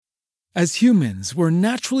As humans, we're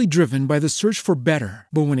naturally driven by the search for better.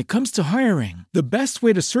 But when it comes to hiring, the best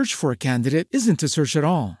way to search for a candidate isn't to search at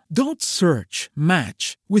all. Don't search,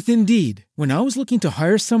 match with Indeed. When I was looking to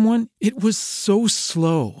hire someone, it was so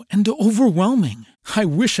slow and overwhelming. I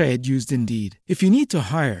wish I had used Indeed. If you need to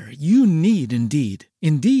hire, you need Indeed.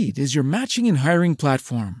 Indeed is your matching and hiring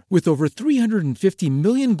platform with over 350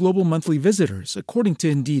 million global monthly visitors, according to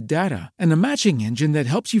Indeed data, and a matching engine that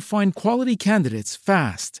helps you find quality candidates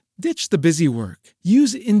fast. Ditch the busy work.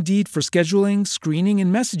 Use Indeed for scheduling, screening,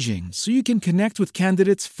 and messaging so you can connect with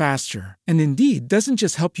candidates faster. And Indeed doesn't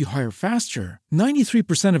just help you hire faster.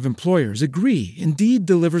 93% of employers agree Indeed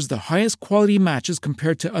delivers the highest quality matches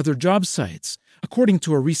compared to other job sites, according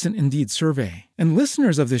to a recent Indeed survey. And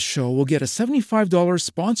listeners of this show will get a $75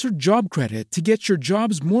 sponsored job credit to get your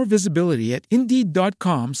jobs more visibility at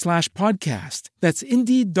Indeed.com/podcast. That's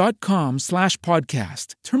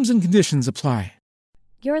Indeed.com/podcast. Terms and conditions apply.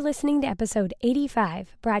 You're listening to episode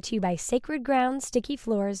 85, brought to you by Sacred Ground Sticky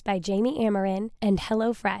Floors by Jamie Amarin and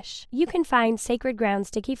HelloFresh. You can find Sacred Ground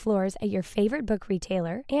Sticky Floors at your favorite book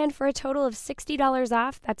retailer, and for a total of $60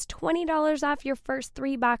 off, that's $20 off your first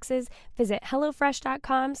 3 boxes. Visit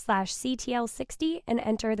HelloFresh.com/CTL60 and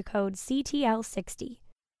enter the code CTL60.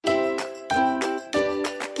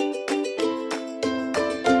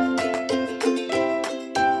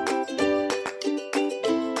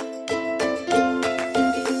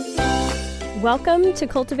 Welcome to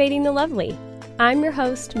Cultivating the Lovely. I'm your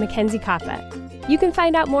host, Mackenzie Koppa. You can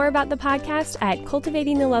find out more about the podcast at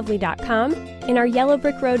cultivatingthelovely.com, in our Yellow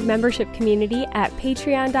Brick Road membership community at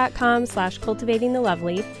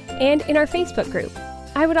patreon.com/cultivatingthelovely, and in our Facebook group.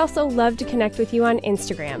 I would also love to connect with you on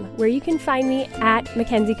Instagram, where you can find me at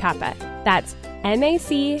Mackenzie Koppa. That's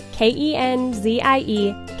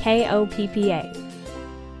MacKenziekoppa.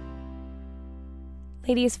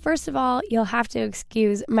 Ladies, first of all, you'll have to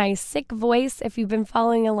excuse my sick voice. If you've been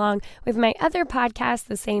following along with my other podcast,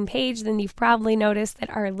 The Same Page, then you've probably noticed that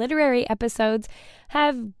our literary episodes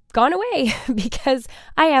have gone away because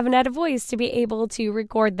I haven't had a voice to be able to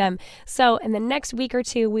record them. So in the next week or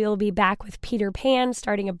two, we will be back with Peter Pan,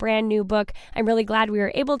 starting a brand new book. I'm really glad we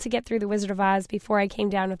were able to get through The Wizard of Oz before I came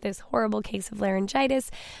down with this horrible case of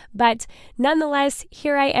laryngitis. But nonetheless,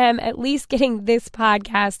 here I am at least getting this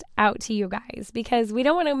podcast out to you guys, because we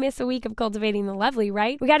don't want to miss a week of Cultivating the Lovely,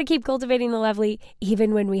 right? We got to keep cultivating the lovely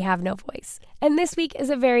even when we have no voice. And this week is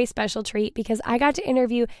a very special treat because I got to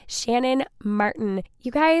interview Shannon Martin.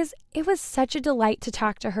 You guys, it was such a delight to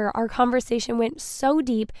talk to her. Our conversation went so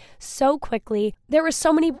deep, so quickly. There were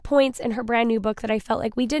so many points in her brand new book that I felt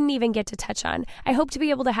like we didn't even get to touch on. I hope to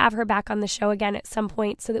be able to have her back on the show again at some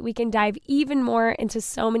point so that we can dive even more into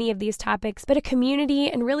so many of these topics. But a community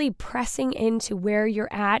and really pressing into where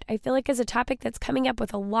you're at, I feel like is a topic that's coming up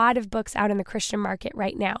with a lot of books out in the Christian market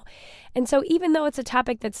right now. And so even though it's a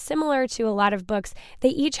topic that's similar to a lot of books, they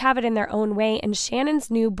each have it in their own way. And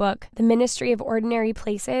Shannon's new book, The Ministry of Ordinary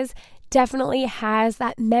Places, definitely has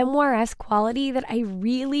that memoir-esque quality that I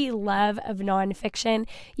really love of nonfiction.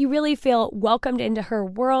 You really feel welcomed into her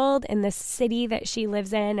world and the city that she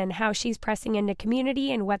lives in and how she's pressing into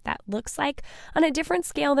community and what that looks like on a different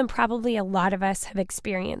scale than probably a lot of us have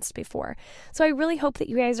experienced before. So I really hope that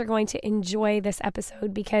you guys are going to enjoy this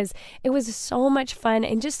episode because it was so much fun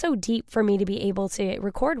and just so deep for me to be able to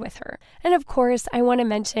record with her. And of course, I want to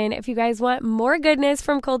mention, if you guys want more goodness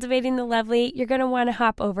from Cultivating the Lovely, you're going to want to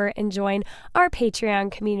hop over and join our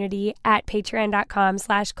Patreon community at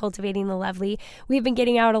patreon.com/cultivatingthelovely. We've been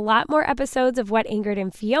getting out a lot more episodes of What Ingrid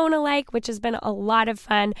and Fiona Like, which has been a lot of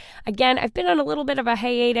fun. Again, I've been on a little bit of a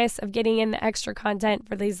hiatus of getting in the extra content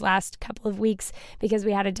for these last couple of weeks because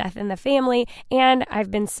we had a death in the family and I've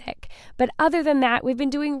been sick. But other than that, we've been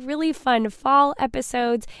doing really fun fall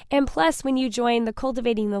episodes. And plus, when you join the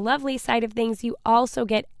Cultivating the Lovely side of things, you also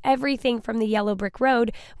get everything from the Yellow Brick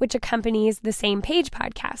Road, which accompanies the Same Page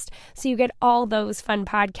podcast. So you get all those fun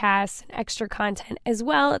podcasts and extra content as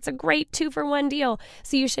well. It's a great 2-for-1 deal.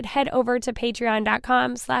 So you should head over to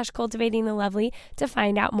patreon.com/cultivatingthelovely to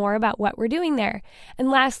find out more about what we're doing there. And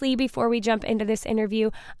lastly, before we jump into this interview,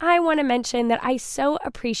 I want to mention that I so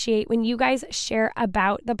appreciate when you guys share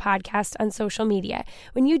about the podcast on social media.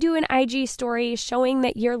 When you do an IG story showing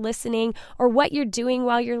that you're listening or what you're doing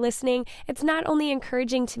while you're listening, it's not only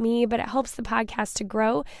encouraging to me, but it helps the podcast to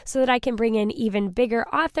grow so that I can bring in even bigger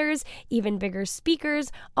authors interviews, even bigger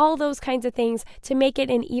speakers, all those kinds of things to make it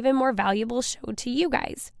an even more valuable show to you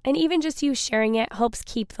guys. And even just you sharing it helps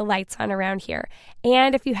keep the lights on around here.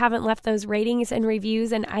 And if you haven't left those ratings and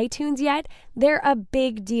reviews in iTunes yet, they're a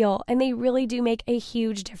big deal and they really do make a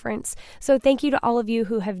huge difference. So thank you to all of you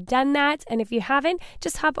who have done that. And if you haven't,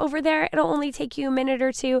 just hop over there. It'll only take you a minute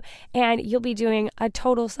or two and you'll be doing a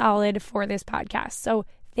total solid for this podcast. So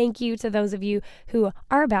thank you to those of you who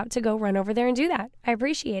are about to go run over there and do that. I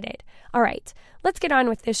appreciate it. All right, let's get on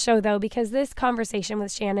with this show though, because this conversation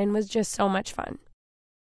with Shannon was just so much fun.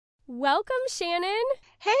 Welcome, Shannon.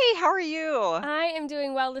 Hey, how are you? I am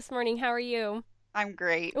doing well this morning. How are you? I'm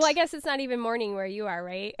great. Well, I guess it's not even morning where you are,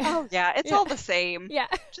 right? Oh, yeah, it's all the same. Yeah.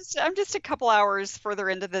 I'm just a couple hours further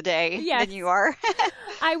into the day than you are.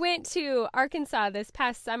 I went to Arkansas this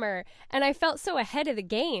past summer and I felt so ahead of the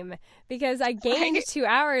game because I gained 2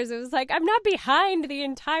 hours. It was like, I'm not behind the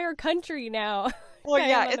entire country now. Well,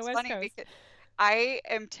 yeah, it's funny because I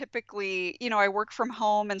am typically, I work from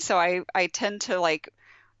home and so I tend to like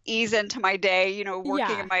ease into my day,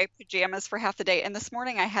 working in my pajamas for half the day. And this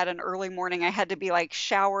morning I had an early morning. I had to be like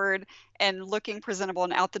showered and looking presentable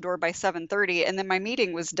and out the door by 7:30. And then my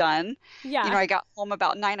meeting was done. Yeah. I got home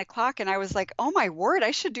about 9:00 and I was like, oh my word,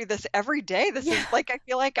 I should do this every day. This is like, I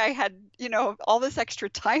feel like I had, all this extra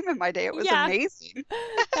time in my day. It was amazing.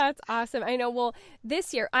 That's awesome. I know. Well,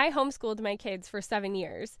 this year I homeschooled my kids for 7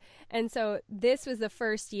 years. And so this was the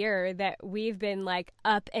first year that we've been like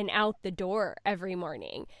up and out the door every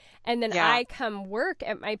morning. And then I come work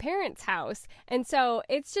at my parents' house. And so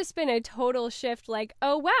it's just been a total shift like,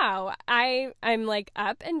 oh, wow, I'm like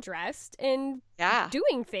up and dressed and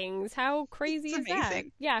doing things. How crazy is that?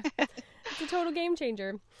 Yeah, it's a total game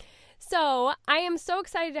changer. So I am so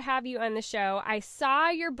excited to have you on the show. I saw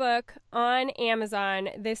your book on Amazon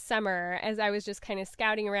this summer as I was just kind of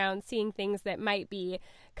scouting around, seeing things that might be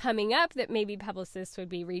coming up that maybe publicists would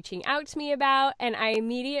be reaching out to me about. And I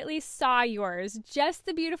immediately saw yours, just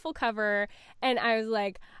the beautiful cover. And I was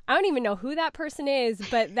like, I don't even know who that person is,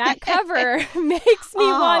 but that cover makes me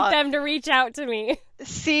want them to reach out to me.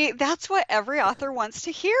 See, that's what every author wants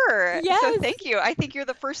to hear. Yes. So thank you. I think you're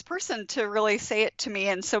the first person to really say it to me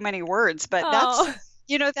in so many words, but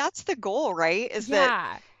that's the goal, right? Is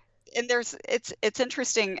that, and it's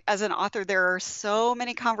interesting as an author, there are so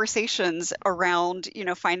many conversations around,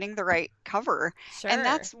 finding the right cover. Sure. And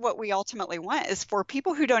that's what we ultimately want, is for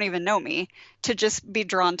people who don't even know me to just be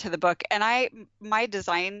drawn to the book. And my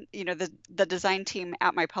design, the design team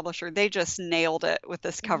at my publisher, they just nailed it with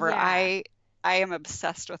this cover. Yeah. I am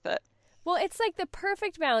obsessed with it. Well, it's like the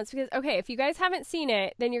perfect balance because, okay, if you guys haven't seen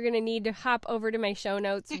it, then you're going to need to hop over to my show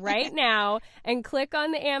notes right now and click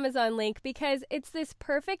on the Amazon link because it's this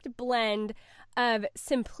perfect blend of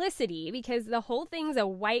simplicity because the whole thing's a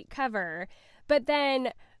white cover, but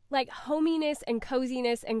then like hominess and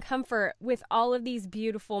coziness and comfort with all of these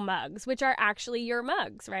beautiful mugs, which are actually your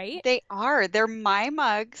mugs, right? They are. They're my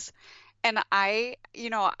mugs. And I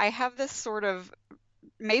have this sort of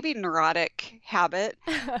maybe neurotic habit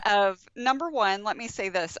of, number one, let me say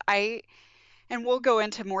this, and we'll go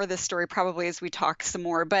into more of this story probably as we talk some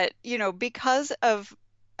more, but because of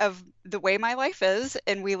the way my life is,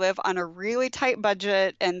 and we live on a really tight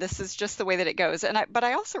budget, and this is just the way that it goes. But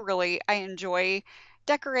I also I enjoy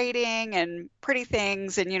decorating and pretty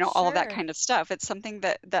things and all of that kind of stuff. It's something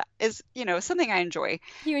that is something I enjoy.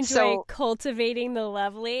 You enjoy cultivating the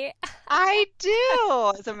lovely. I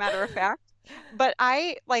do, as a matter of fact. But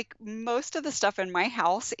I like most of the stuff in my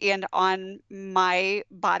house and on my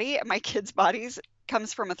body, my kids' bodies,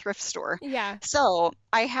 comes from a thrift store. Yeah. So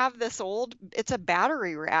I have this it's a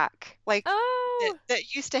battery rack, like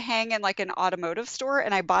that used to hang in like an automotive store,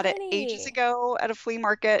 and I bought it ages ago at a flea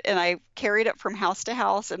market, and I carried it from house to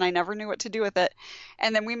house, and I never knew what to do with it.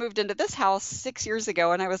 And then we moved into this house 6 years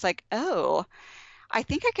ago, and I was like, oh, I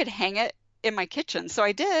think I could hang it in my kitchen. So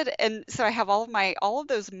I did, and so I have all of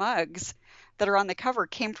those mugs that are on the cover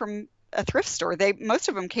came from a thrift store. Most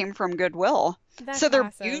of them came from Goodwill. So they're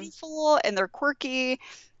awesome. Beautiful and they're quirky.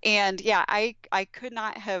 And yeah, I could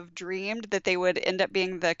not have dreamed that they would end up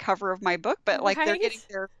being the cover of my book, but like they're getting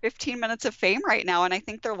their 15 minutes of fame right now, and I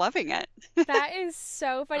think they're loving it. That is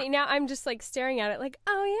so funny. Now I'm just like staring at it like,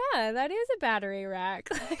 oh yeah, that is a battery rack.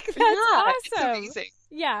 Like, that's awesome. It's amazing.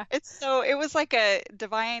 Yeah. It was like a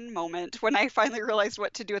divine moment when I finally realized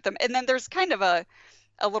what to do with them. And then there's kind of a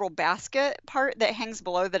little basket part that hangs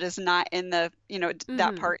below that is not in the,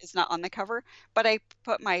 that part is not on the cover, but I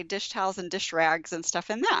put my dish towels and dish rags and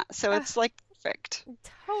stuff in that. So it's like perfect.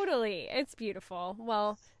 Totally. It's beautiful.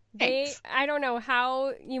 Well, Thanks. I don't know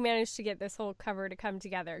how you managed to get this whole cover to come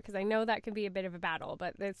together because I know that can be a bit of a battle,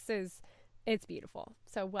 but this is It's beautiful.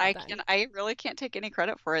 So well done. I really can't take any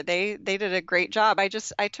credit for it. They did a great job. I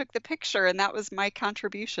took the picture and that was my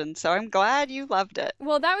contribution. So I'm glad you loved it.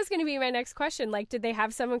 Well, that was going to be my next question. Like, did they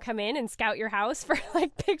have someone come in and scout your house for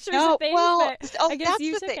like pictures No, of things? well, But oh, I guess that's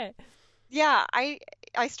you the took thing. it. Yeah,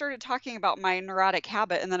 I started talking about my neurotic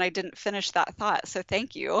habit and then I didn't finish that thought. So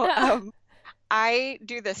thank you. I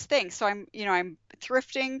do this thing. So I'm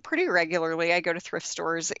thrifting pretty regularly. I go to thrift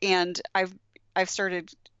stores and I've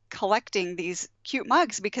started collecting these cute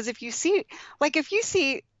mugs because if you see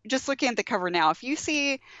just looking at the cover now, if you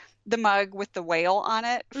see the mug with the whale on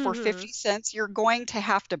it for 50 cents, you're going to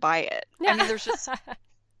have to buy it. I mean,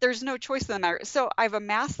 there's no choice in the matter. So I've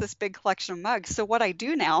amassed this big collection of mugs. So what I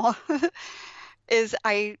do now is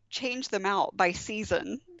I change them out by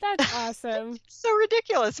season. That's awesome. So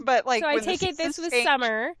ridiculous, but like So I when the take it this seasons was change,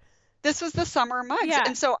 summer. this was the summer mugs. Yeah.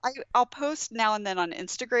 And so I'll post now and then on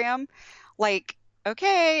Instagram, like,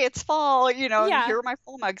 okay, it's fall, Yeah. here are my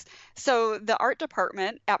fall mugs. So the art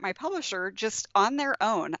department at my publisher, just on their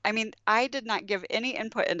own, I mean, I did not give any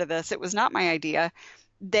input into this. It was not my idea.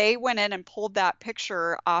 They went in and pulled that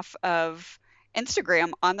picture off of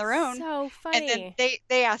Instagram on their own. So And then funny.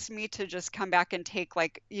 they asked me to just come back and take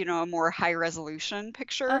like, a more high resolution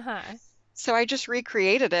picture. Uh-huh. So I just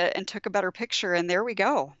recreated it and took a better picture and there we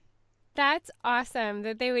go. That's awesome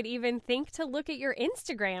that they would even think to look at your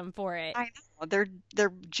Instagram for it. I know.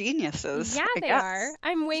 They're geniuses. Yeah, I they guess. are.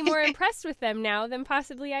 I'm way more impressed with them now than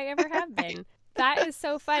possibly I ever have been. That is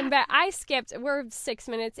so fun. But we're 6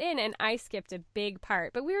 minutes in, and I skipped a big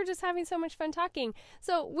part. But we were just having so much fun talking.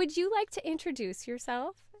 So would you like to introduce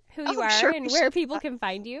yourself, who you Oh, are, sure. and where people can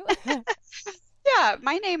find you? Yeah,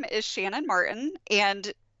 my name is Shannon Martin,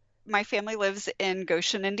 and my family lives in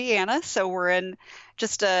Goshen, Indiana. So we're in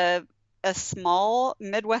just a small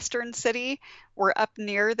Midwestern city. We're up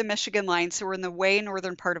near the Michigan line, so we're in the way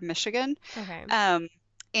northern part of Michigan. Okay.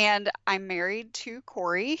 And I'm married to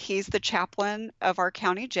Corey. He's the chaplain of our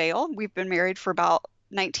county jail. We've been married for about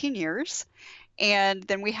 19 years. And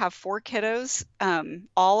then we have 4 kiddos.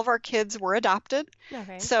 All of our kids were adopted.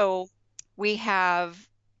 Okay. So we have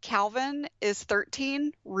Calvin is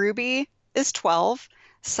 13, Ruby is 12,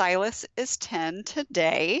 Silas is 10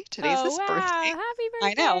 today. Today's Oh, his wow. birthday. Happy I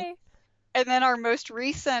birthday. know. And then our most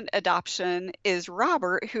recent adoption is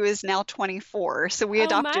Robert, who is now 24. So we Oh,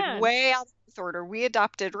 adopted man. way out of this order. We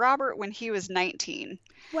adopted Robert when he was 19.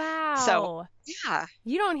 Wow. So, yeah.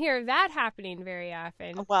 You don't hear that happening very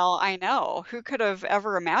often. Well, I know. Who could have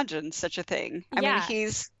ever imagined such a thing? I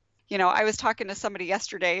mean, I was talking to somebody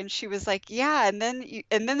yesterday and she was like, yeah, and then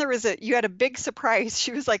you had a big surprise.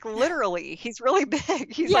 She was like, literally, he's really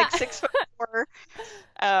big. He's like 6'4".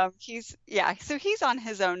 So he's on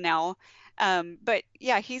his own now. But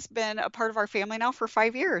yeah, he's been a part of our family now for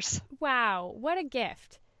 5 years. Wow. What a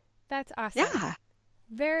gift. That's awesome. Yeah.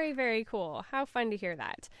 Very, very cool. How fun to hear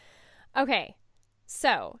that. Okay.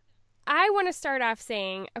 So I want to start off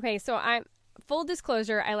saying, full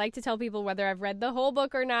disclosure, I like to tell people whether I've read the whole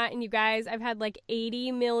book or not. And you guys, I've had like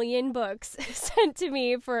 80 million books sent to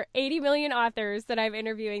me for 80 million authors that I'm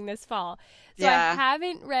interviewing this fall. So I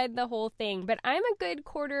haven't read the whole thing, but I'm a good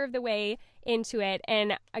quarter of the way into it.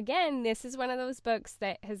 And again, this is one of those books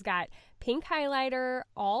that has got pink highlighter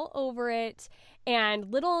all over it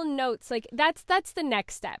and little notes. Like that's the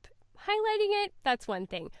next step. Highlighting it, that's one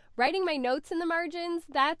thing. Writing my notes in the margins,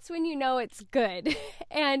 that's when you know it's good.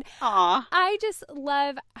 And I just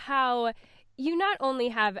love how you not only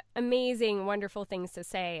have amazing, wonderful things to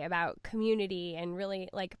say about community and really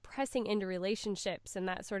like pressing into relationships and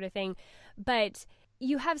that sort of thing, but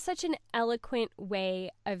you have such an eloquent way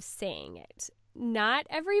of saying it. Not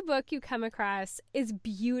every book you come across is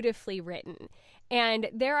beautifully written. And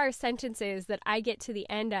there are sentences that I get to the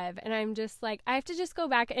end of, and I'm just like, I have to just go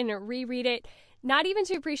back and reread it, not even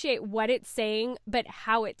to appreciate what it's saying, but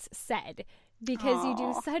how it's said, because you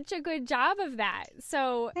do such a good job of that.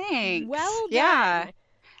 So, Thanks. Well done. Yeah.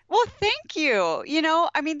 Well, thank you.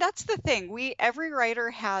 I mean, that's the thing. Every writer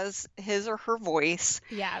has his or her voice.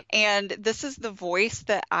 Yeah. And this is the voice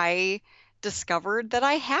that I discovered that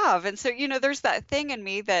I have. And so, there's that thing in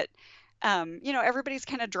me that, everybody's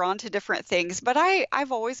kind of drawn to different things, but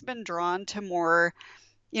I've always been drawn to more,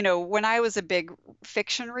 when I was a big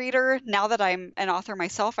fiction reader. Now that I'm an author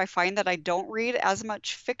myself, I find that I don't read as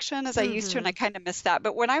much fiction as I used to, and I kind of miss that.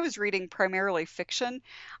 But when I was reading primarily fiction,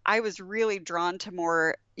 I was really drawn to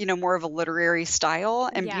more of a literary style,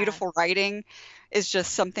 and beautiful writing is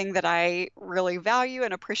just something that I really value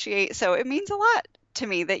and appreciate. So it means a lot to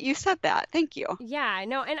me that you said that. Thank you. Yeah,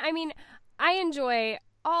 no, and I mean, I enjoy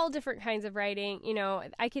all different kinds of writing. You know,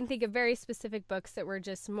 I can think of very specific books that were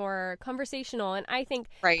just more conversational. And I think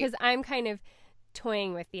because I'm kind of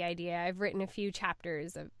toying with the idea, I've written a few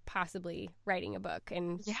chapters of possibly writing a book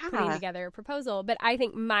and putting together a proposal. But I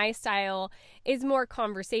think my style is more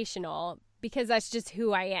conversational because that's just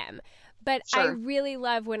who I am. But I really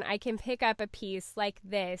love when I can pick up a piece like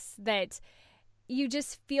this that you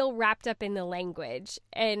just feel wrapped up in the language.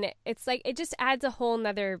 And it's like, it just adds a whole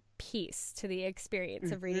nother piece to the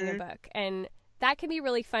experience of reading a book. And that can be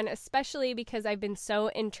really fun, especially because I've been so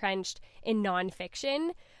entrenched in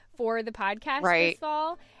nonfiction for the podcast this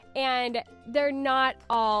fall. And they're not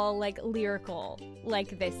all like lyrical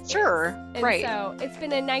like this is. And so it's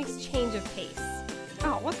been a nice change of pace.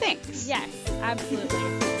 Oh, well, thanks. Yes, absolutely.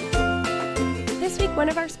 This week, one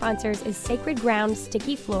of our sponsors is Sacred Ground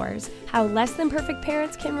Sticky Floors, How Less Than Perfect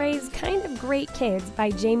Parents Can Raise Kind of Great Kids by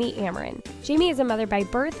Jamie Ameren. Jamie is a mother by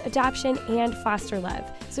birth, adoption, and foster love,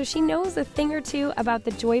 so she knows a thing or two about the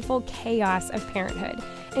joyful chaos of parenthood.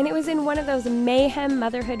 And it was in one of those mayhem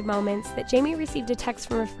motherhood moments that Jamie received a text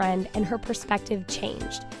from a friend and her perspective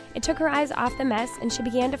changed. It took her eyes off the mess and she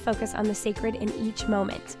began to focus on the sacred in each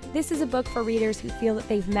moment. This is a book for readers who feel that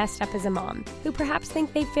they've messed up as a mom, who perhaps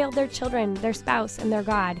think they've failed their children, their spouse, and their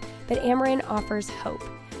God, but Ameren offers hope.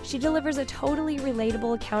 She delivers a totally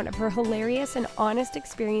relatable account of her hilarious and honest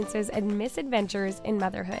experiences and misadventures in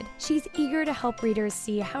motherhood. She's eager to help readers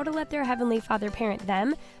see how to let their Heavenly Father parent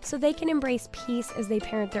them so they can embrace peace as they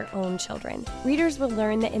parent their own children. Readers will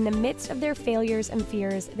learn that in the midst of their failures and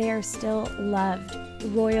fears, they are still loved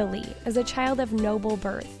royally as a child of noble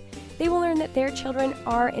birth. They will learn that their children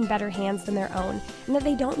are in better hands than their own and that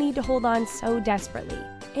they don't need to hold on so desperately.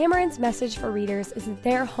 Ameren's message for readers is that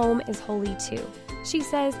their home is holy too. She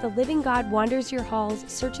says the living God wanders your halls,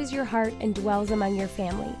 searches your heart, and dwells among your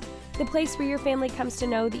family. The place where your family comes to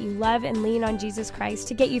know that you love and lean on Jesus Christ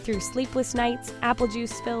to get you through sleepless nights, apple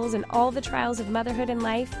juice spills, and all the trials of motherhood and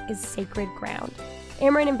life is sacred ground.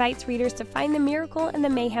 Ameren invites readers to find the miracle and the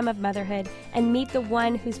mayhem of motherhood and meet the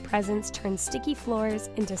one whose presence turns sticky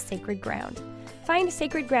floors into sacred ground. Find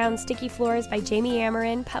Sacred Ground Sticky Floors by Jamie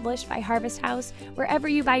Ameren, published by Harvest House, wherever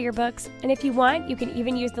you buy your books. And if you want, you can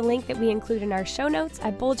even use the link that we include in our show notes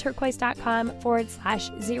at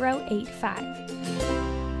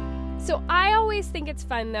boldturquoise.com/085. So I always think it's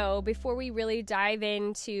fun, though, before we really dive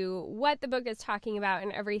into what the book is talking about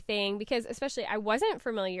and everything, because especially I wasn't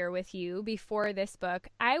familiar with you before this book,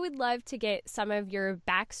 I would love to get some of your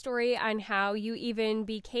backstory on how you even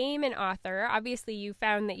became an author. Obviously, you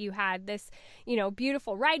found that you had this,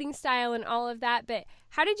 beautiful writing style and all of that, but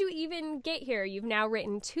how did you even get here? You've now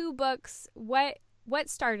written 2 books. What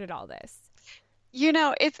started all this?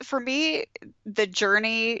 It's for me, the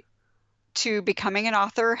journey to becoming an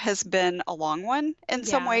author has been a long one in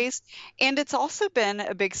some ways, and it's also been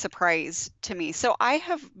a big surprise to me. So I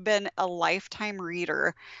have been a lifetime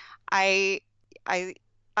reader. I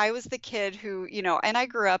was the kid who, and I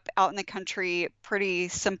grew up out in the country, pretty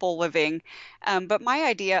simple living, but my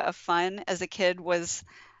idea of fun as a kid was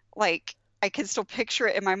like, I can still picture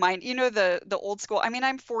it in my mind. The old school, I mean,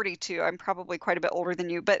 I'm 42, I'm probably quite a bit older than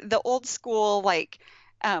you, but the old school,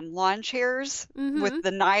 lawn chairs with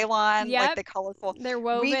the nylon, like the colorful. They're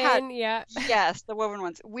woven, Yes, the woven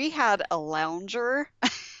ones. We had a lounger,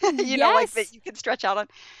 like that you could stretch out on.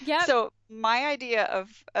 Yep. So my idea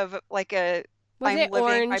of like I'm living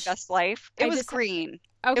orange? my best life, it was green.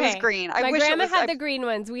 Okay. It was green. My grandma had the green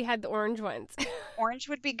ones. We had the orange ones. Orange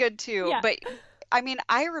would be good too. Yeah. But I mean,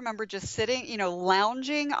 I remember just sitting,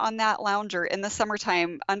 lounging on that lounger in the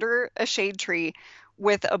summertime under a shade tree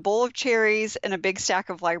with a bowl of cherries and a big stack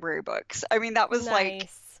of library books. I mean, that was like,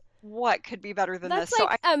 what could be better than this? That's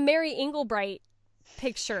like a Mary Englebright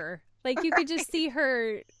picture. Like you could just see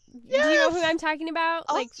her. Yes. Do you know who I'm talking about?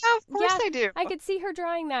 Oh, yeah, of course I do. I could see her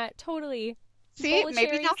drawing that totally. See,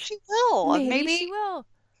 maybe now she will. Maybe she will.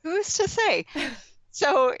 Who's to say?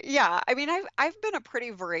 So, yeah, I mean, I've been a pretty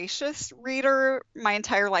voracious reader my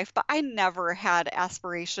entire life, but I never had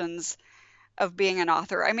aspirations of being an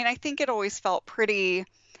author. I mean, I think it always felt pretty,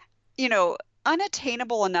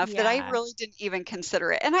 unattainable enough that I really didn't even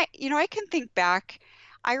consider it. And I can think back.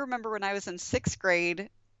 I remember when I was in 6th grade,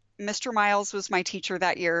 Mr. Miles was my teacher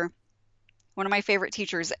that year, one of my favorite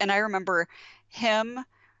teachers. And I remember him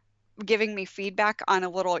giving me feedback on a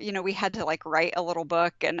little, we had to write a little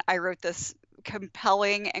book. And I wrote this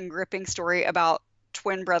compelling and gripping story about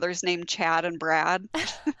twin brothers named Chad and Brad.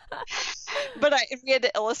 But we had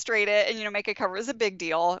to illustrate it and, make a cover. It was a big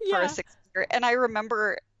deal for a 6th grader. And I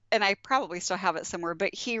remember, and I probably still have it somewhere,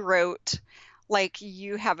 but he wrote,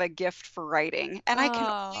 you have a gift for writing. And I can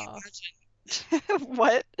only imagine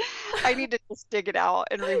What? I need to just dig it out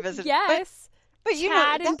and revisit it. Yes. But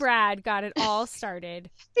Chad and that's Brad got it all started.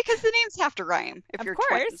 because the names have to rhyme if Of you're course.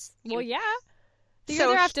 twins. Well, yeah. They So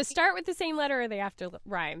either have to start with the same letter or they have to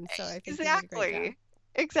rhyme. So I think you did a great job. exactly.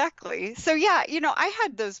 Exactly. So yeah, I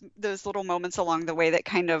had those little moments along the way that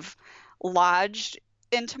kind of lodged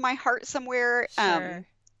into my heart somewhere. Sure.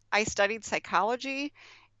 I studied psychology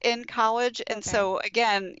in college, and Okay. so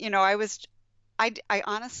again, I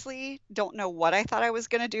honestly don't know what I thought I was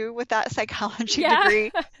going to do with that psychology Yeah.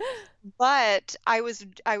 degree, but I was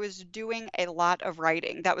doing a lot of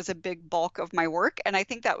writing. That was a big bulk of my work, and I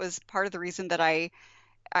think that was part of the reason that I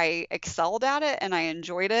excelled at it and I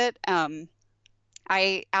enjoyed it.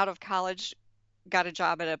 I, out of college, got a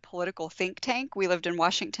job at a political think tank. We lived in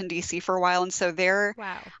Washington, D.C. for a while. And so there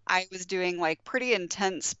Wow. I was doing like pretty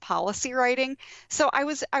intense policy writing. So I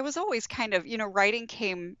was always kind of, writing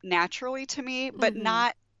came naturally to me, but Mhm.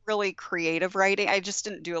 not really creative writing. I just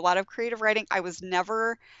didn't do a lot of creative writing. I was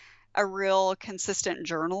never a real consistent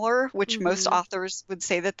journaler, which most Mhm. authors would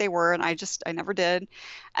say that they were, and I never did.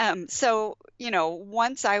 So,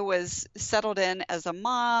 once I was settled in as a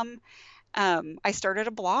mom, I started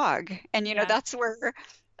a blog, and Yeah. that's where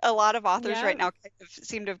a lot of authors right Yep. now kind of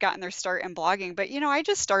seem to have gotten their start in blogging. But I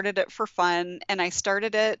just started it for fun, and I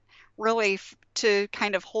started it really to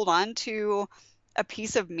kind of hold on to a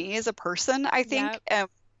piece of me as a person, I think. Yep.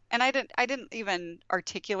 And I didn't even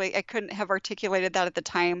articulate. I couldn't have articulated that at the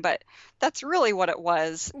time, but that's really what it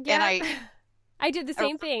was. And Yep. I did the I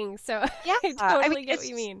same thing, so yeah, I I mean, totally get what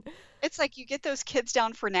you mean. it's like you get those kids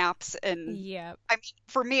down for naps, and Yep. I mean,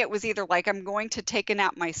 for me, it was either like I'm going to take a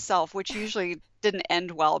nap myself, which usually didn't end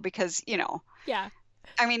well because, Yeah.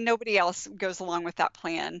 I mean, nobody else goes along with that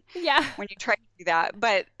plan Yeah. when you try to do that.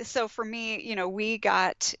 But so for me, we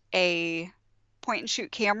got a point and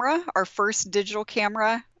shoot camera, our first digital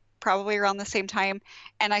camera, probably around the same time.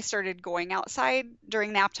 And I started going outside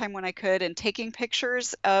during nap time when I could and taking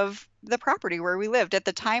pictures of the property where we lived. At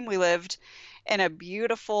the time, we lived in a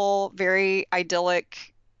beautiful, very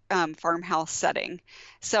idyllic farmhouse setting.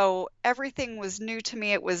 So everything was new to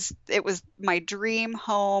me. It was my dream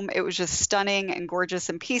home. It was just stunning and gorgeous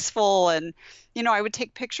and peaceful. And I would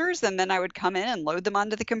take pictures and then I would come in and load them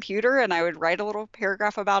onto the computer and I would write a little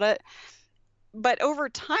paragraph about it. But over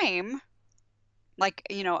time, like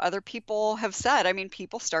other people have said, I mean,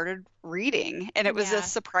 people started reading, and it was a Yeah.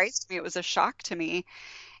 surprise to me. It was a shock to me.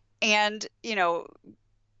 And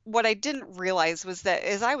what I didn't realize was that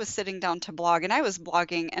as I was sitting down to blog, and I was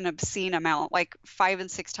blogging an obscene amount, like 5 and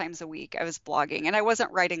 6 times a week, I was blogging, and I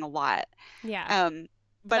wasn't writing a lot. Yeah.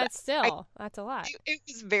 But That's a lot. it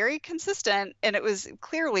was very consistent, and it was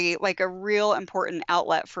clearly like a real important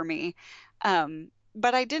outlet for me.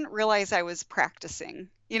 But I didn't realize I was practicing.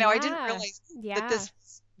 I didn't Yeah. realize that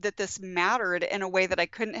Yeah. this mattered in a way that I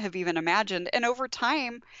couldn't have even imagined. And over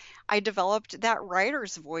time, I developed that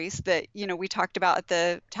writer's voice that, we talked about at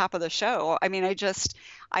the top of the show. I mean,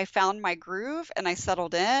 I found my groove and I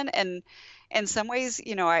settled in. And in some ways,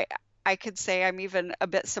 I could say I'm even a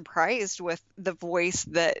bit surprised with the voice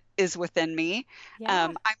that is within me. Yeah.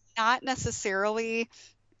 I'm not necessarily,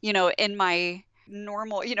 in my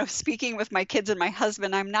normal, speaking with my kids and my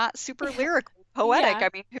husband, I'm not super lyrical, poetic. Yeah. I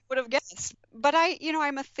mean, who would have guessed? But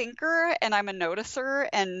I'm a thinker and I'm a noticer,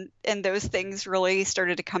 and those things really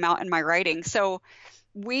started to come out in my writing. So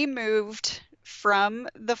we moved from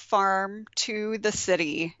the farm to the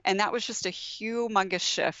city, and that was just a humongous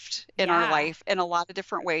shift in our Yeah. life in a lot of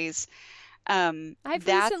different ways. I've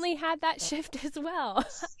That's recently had that shift as well.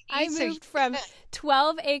 I so moved from yeah,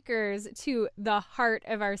 12 acres to the heart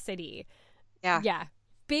of our city. yeah, Yeah.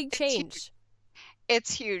 Big it's huge. change.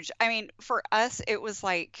 It's huge. I mean, for us, it was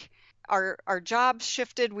like our jobs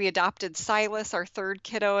shifted. We adopted Silas, our third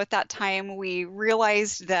kiddo at that time. We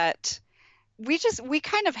realized that we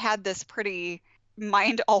kind of had this pretty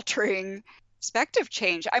mind altering perspective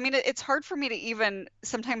change. I mean, it's hard for me to even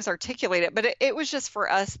sometimes articulate it, but it was just for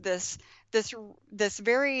us this this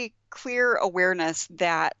very clear awareness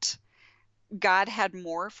that God had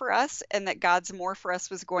more for us and that God's more for us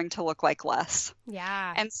was going to look like less.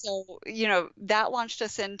 Yeah. And so, that launched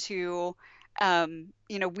us into,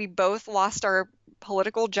 we both lost our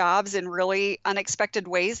political jobs in really unexpected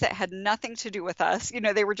ways that had nothing to do with us.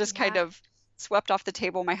 They were just kind Yeah. of swept off the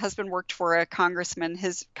table. My husband worked for a congressman.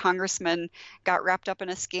 His congressman got wrapped up in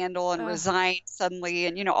a scandal and Ugh. resigned suddenly.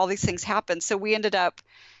 And, all these things happened. So we ended up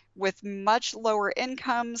with much lower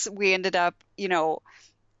incomes. We ended up,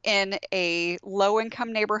 in a low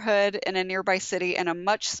income neighborhood in a nearby city in a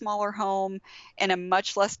much smaller home in a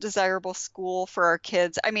much less desirable school for our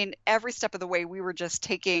kids. I mean, every step of the way, we were just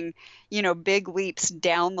taking, big leaps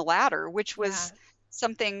down the ladder, which Yeah. was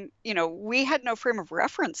something, we had no frame of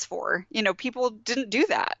reference for. People didn't do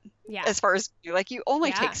that Yeah. as far as like you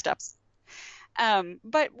only take Yeah. steps.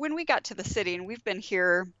 But when we got to the city and we've been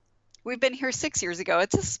here 6 years ago.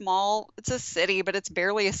 It's a city, but it's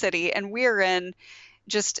barely a city. And we are in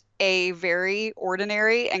just a very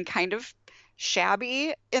ordinary and kind of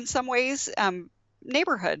shabby in some ways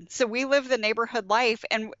neighborhood. So we live the neighborhood life.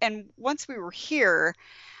 And once we were here,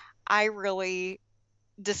 I really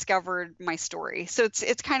discovered my story. So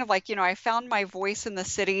it's kind of like, I found my voice in the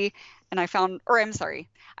city and I found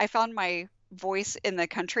my voice in the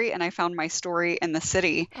country and I found my story in the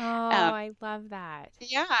city. Oh, Um, I love that.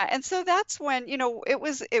 yeah, and so that's when,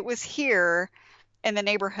 it was here in the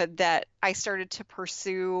neighborhood that I started to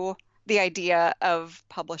pursue the idea of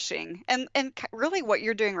publishing. And really what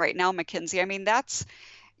you're doing right now, Mackenzie. I mean,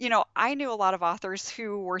 I knew a lot of authors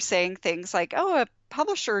who were saying things like, "Oh, a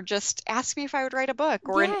publisher just asked me if I would write a book,"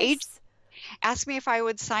 or an agent Yes. asked me if I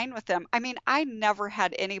would sign with them. I mean, I never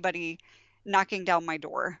had anybody knocking down my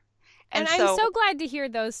door. And And I'm so, so glad to hear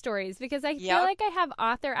those stories because I feel yep. like I have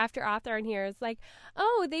author after author on here. It's like,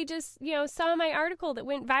 oh, they just, saw my article that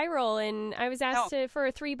went viral and I was asked No, for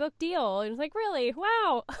a 3-book deal. And it's like, really?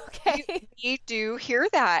 Wow. you Okay. you do hear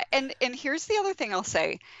that. And here's the other thing I'll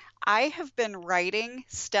say. I have been writing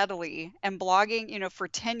steadily and blogging, for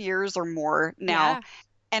 10 years or more now, Yeah.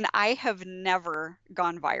 and I have never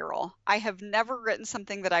gone viral. I have never written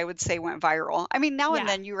something that I would say went viral. I mean, now and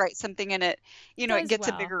Yeah. then you write something and it Does gets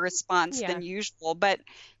a well. bigger response Yeah. than usual. But,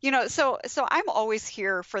 so I'm always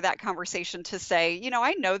here for that conversation to say,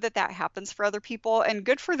 I know that that happens for other people and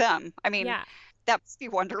good for them. I mean, Yeah. that must be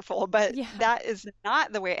wonderful, but Yeah. that is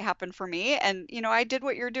not the way it happened for me. And, I did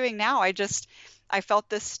what you're doing now. I felt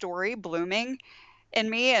this story blooming in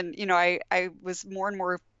me. And, I was more and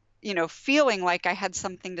more, feeling like I had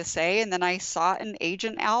something to say. And then I sought an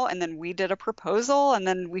agent out and then we did a proposal and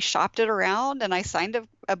then we shopped it around and I signed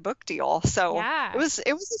a book deal. So it Yeah. was,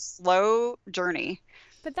 it was a slow journey.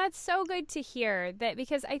 But that's so good to hear that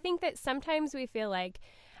because I think that sometimes we feel like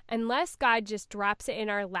unless God just drops it in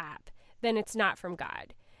our lap, then it's not from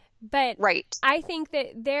God. But Right. I think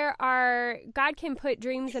that God can put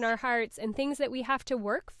dreams in our hearts and things that we have to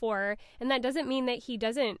work for. And that doesn't mean that He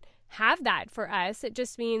doesn't have that for us. It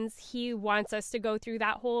just means He wants us to go through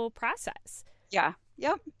that whole process. Yeah.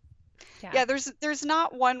 Yep. Yeah. Yeah. There's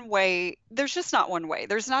not one way. There's just not one way.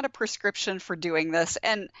 There's not a prescription for doing this.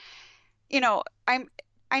 And, you know, I'm,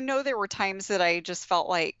 I know there were times that I just felt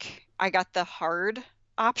like I got the hard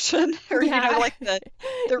option or, Yeah. like the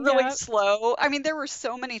really Yep. slow. I mean, there were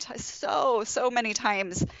so many times, so many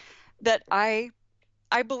times that I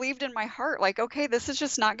believed in my heart, like, okay, this is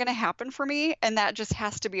just not going to happen for me. And that just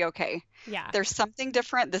has to be okay. Yeah. There's something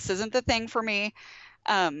different. This isn't the thing for me.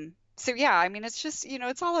 So yeah, I mean, it's just,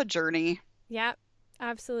 it's all a journey. Yep.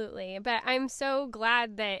 Absolutely. But I'm so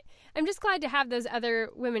glad that I'm just glad to have those other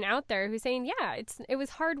women out there who's saying, yeah, it was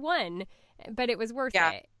hard won, but it was worth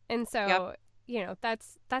Yeah. it. And Yep. so,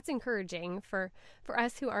 that's encouraging for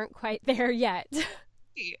us who aren't quite there yet.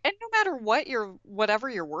 And no matter whatever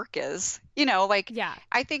your work is, like Yeah.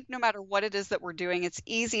 I think no matter what it is that we're doing, it's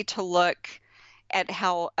easy to look at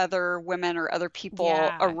how other women or other people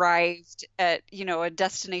Yeah. arrived at, a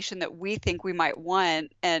destination that we think we might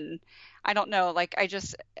want. And I don't know, like I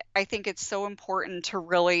think it's so important to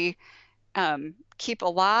really keep a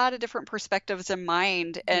lot of different perspectives in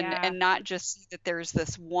mind and Yeah. and not just see that there's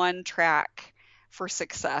this one track for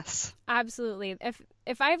success. Absolutely.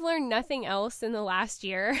 If I've learned nothing else in the last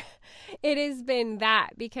year, it has been that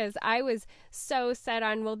because I was so set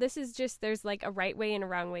on, well, this is just there's like a right way and a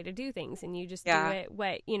wrong way to do things and you just do Yeah. it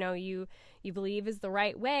what, you believe is the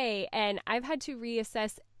right way. And I've had to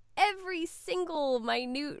reassess every single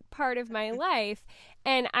minute part of my life.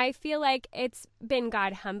 And I feel like it's been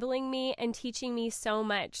God humbling me and teaching me so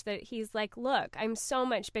much that He's like, look, I'm so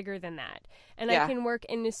much bigger than that. And I Yeah. can work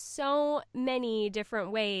in so many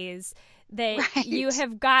different ways that you Right.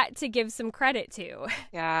 have got to give some credit to.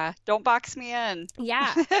 Yeah. Don't box me in.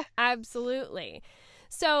 Yeah, absolutely.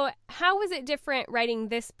 So, how was it different writing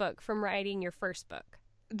this book from writing your first book?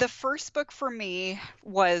 The first book for me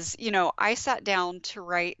was, I sat down to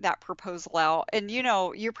write that proposal out. And,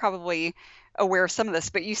 you're probably aware of some of this,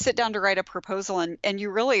 but you sit down to write a proposal and you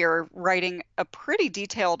really are writing a pretty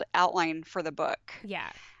detailed outline for the book. Yeah.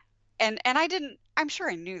 And I'm sure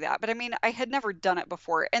I knew that, but I mean, I had never done it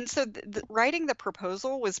before. And so writing the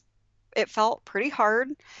proposal it felt pretty hard.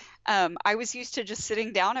 I was used to just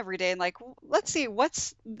sitting down every day and like, let's see,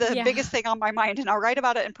 what's the Yeah. biggest thing on my mind? And I'll write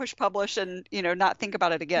about it and push publish and, not think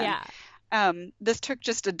about it again. This took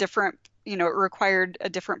just a different, it required a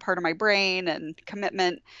different part of my brain and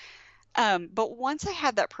commitment. But once I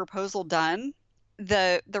had that proposal done,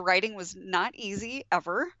 the writing was not easy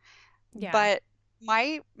ever, Yeah. but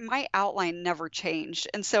my outline never changed.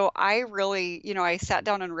 And so I really, I sat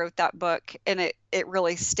down and wrote that book, and it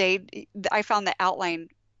really stayed. I found the outline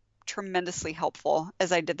tremendously helpful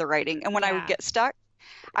as I did the writing. And when I would Yeah. get stuck,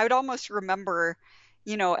 I would almost remember,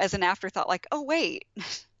 as an afterthought, like, oh, wait,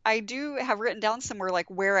 I do have written down somewhere like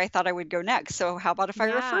where I thought I would go next. So how about if I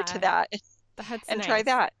refer to Yeah. that That's and try nice.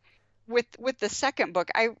 that? With the second book,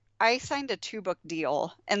 I signed a 2-book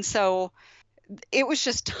deal. And so it was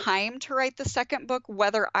just time to write the second book,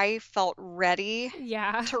 whether I felt ready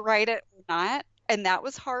Yeah. to write it or not. And that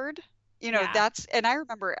was hard. Yeah. And I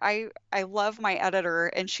remember I love my editor,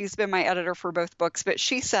 and she's been my editor for both books, but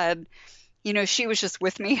she said, she was just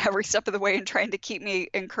with me every step of the way and trying to keep me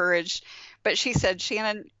encouraged. But she said,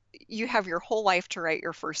 Shannon, you have your whole life to write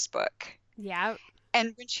your first book. Yeah.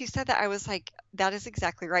 And when she said that, I was like, that is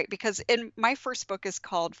exactly right. Because in my first book is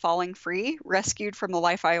called Falling Free, Rescued from the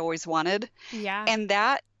Life I Always Wanted. Yeah. And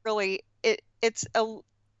that really, it's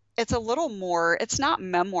a little more, it's not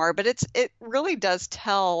memoir, but it really does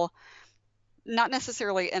tell, not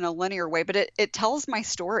necessarily in a linear way, but it tells my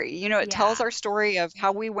story. It tells Yeah. our story of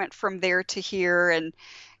how we went from there to here. And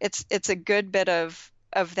it's a good bit of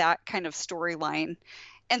that kind of storyline.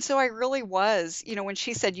 And so I really was, when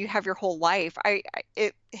she said you have your whole life,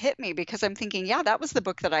 it hit me, because I'm thinking, yeah, that was the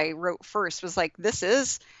book that I wrote first, was like, this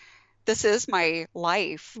is my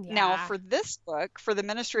life. Now Yeah. for this book, for The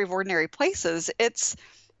Ministry of Ordinary Places, it's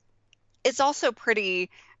also pretty,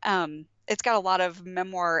 it's got a lot of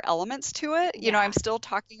memoir elements to it. Yeah. I'm still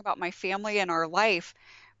talking about my family and our life.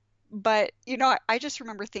 But, I just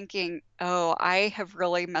remember thinking, oh, I have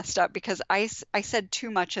really messed up, because I said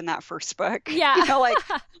too much in that first book. Yeah. Like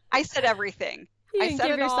I said everything. You I didn't said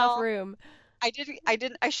give it yourself all. room.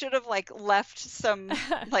 I should have like left some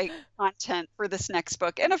like content for this next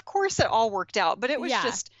book. And of course it all worked out, but it was Yeah.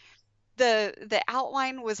 just the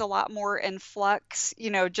outline was a lot more in flux,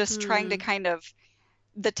 just trying to kind of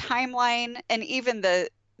the timeline, and even the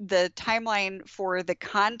timeline for the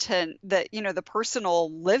content that, the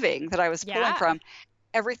personal living that I was pulling Yeah. from,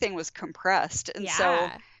 everything was compressed. And so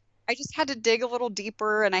Yeah. I just had to dig a little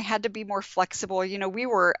deeper, and I had to be more flexible. We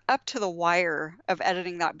were up to the wire of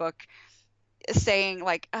editing that book, saying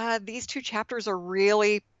like, these 2 chapters are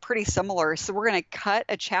really pretty similar, so we're going to cut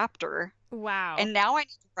a chapter. Wow. And now I need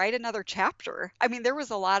to write another chapter. I mean, there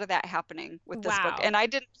was a lot of that happening with this book, Wow. and I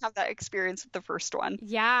didn't have that experience with the first one.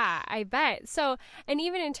 Yeah, I bet. So, and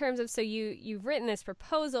even in terms of, so you've written this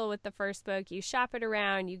proposal with the first book, you shop it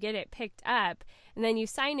around, you get it picked up, and then you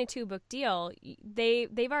sign a 2-book deal.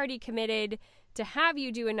 They've already committed to have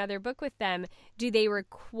you do another book with them. Do they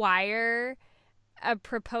require a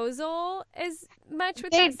proposal as much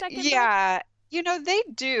with that second book? Yeah, they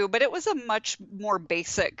do, but it was a much more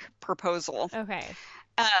basic proposal. Okay.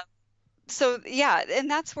 So yeah, and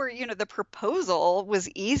that's where, the proposal was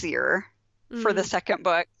easier for the second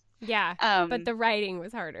book. Yeah, but the writing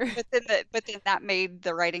was harder. But then that made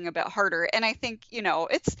the writing a bit harder. And I think,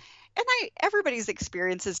 everybody's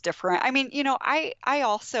experience is different. I mean, I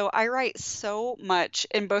write so much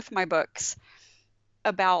in both my books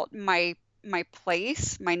about my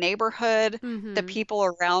place, my neighborhood, the people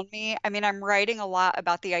around me. I mean, I'm writing a lot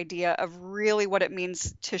about the idea of really what it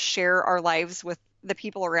means to share our lives with the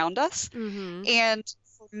people around us. And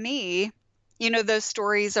for me, those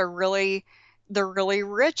stories are they're really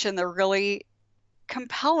rich, and they're really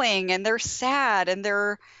compelling, and they're sad, and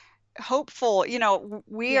they're hopeful.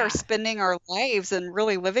 We are spending our lives and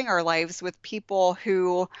really living our lives with people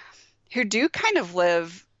who do kind of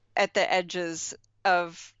live at the edges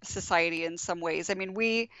of society in some ways. I mean,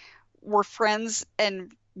 we were friends,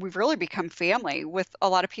 and we've really become family with a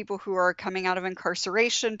lot of people who are coming out of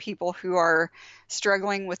incarceration, people who are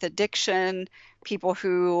struggling with addiction, people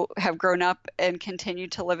who have grown up and continue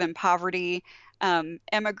to live in poverty,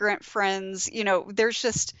 immigrant friends.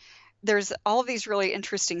 There's all of these really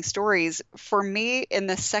interesting stories. For me, in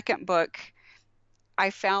the second book,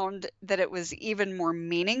 I found that it was even more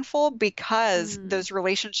meaningful, because those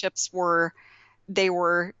relationships were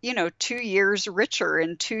 2 years richer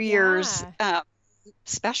and 2 years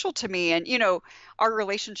special to me. And, our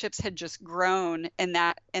relationships had just grown in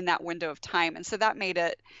that window of time. And so that made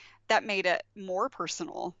it more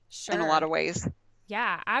personal in a lot of ways.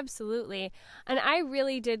 Yeah, absolutely. And I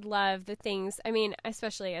really did love the things, I mean,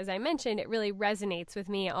 especially as I mentioned, it really resonates with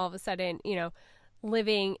me all of a sudden,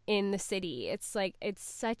 living in the city. It's like, it's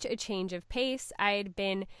such a change of pace. I had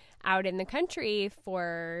been out in the country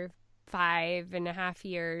for 5.5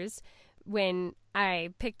 years when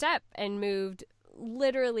I picked up and moved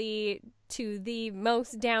literally to the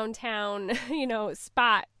most downtown,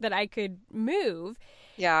 spot that I could move.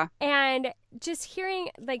 Yeah. And just hearing,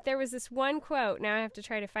 like, there was this one quote, now I have to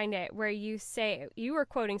try to find it, where you say, you were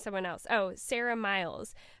quoting someone else. Oh, Sarah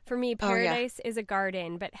Miles. For me, paradise is a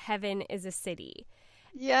garden, but heaven is a city.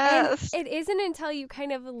 Yes. And it isn't until you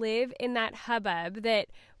kind of live in that hubbub that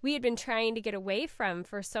we had been trying to get away from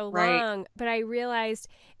for so long, but I realized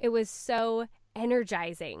it was so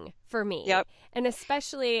energizing for me. Yep. And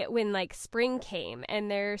especially when like spring came and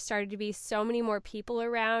there started to be so many more people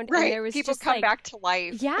around. Right. And there was people just come like, back to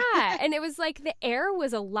life. Yeah. And it was like the air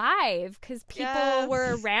was alive because people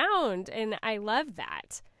were around. And I love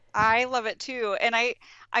that. I love it too. And I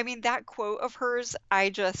mean, that quote of hers, I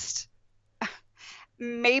just,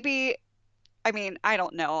 maybe, I mean, I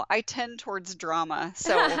don't know. I tend towards drama.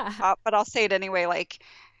 So, but I'll say it anyway. Like,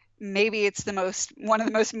 maybe it's one of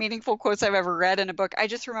the most meaningful quotes I've ever read in a book. I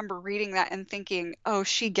just remember reading that and thinking, oh,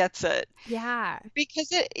 she gets it. Yeah. Because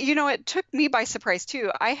it took me by surprise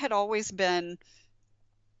too. I had been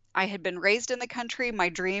raised in the country. My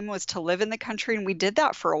dream was to live in the country, and we did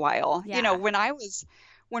that for a while. Yeah.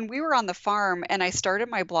 When we were on the farm and I started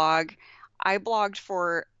my blog, I blogged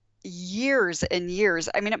for years and years.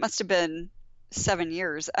 I mean, it must have been 7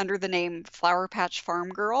 years under the name Flower Patch Farm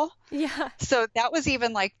Girl. Yeah. So that was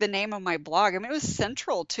even like the name of my blog. I mean, it was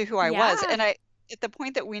central to who I was. And at the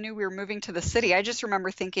point that we knew we were moving to the city, I just remember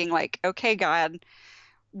thinking like, okay, God,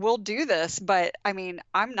 we'll do this. But I mean,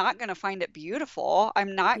 I'm not going to find it beautiful.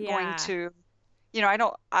 I'm not going to,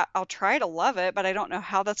 I'll try to love it, but I don't know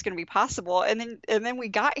how that's going to be possible. And then we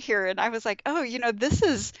got here and I was like, oh,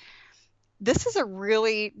 this is a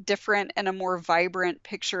really different and a more vibrant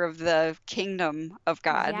picture of the kingdom of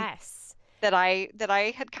God. Yes. That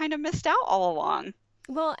I had kind of missed out all along.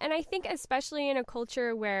 Well, and I think especially in a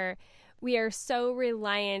culture where we are so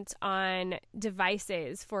reliant on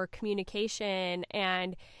devices for communication,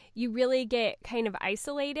 and you really get kind of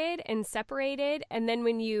isolated and separated. And then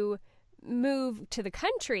when you move to the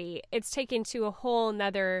country, it's taken to a whole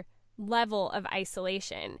nother level of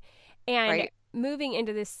isolation. And moving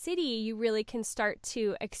into the city, you really can start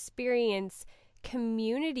to experience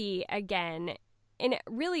community again in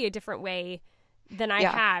really a different way than I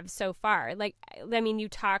have so far. Like, I mean, you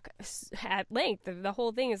talk at length. The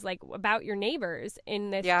whole thing is like about your neighbors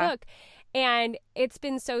in this book. And it's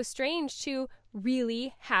been so strange to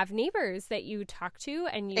really have neighbors that you talk to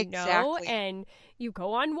and you know, and you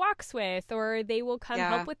go on walks with, or they will come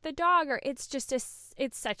help with the dog, or it's just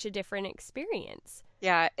it's such a different experience.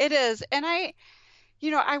 Yeah, it is. And I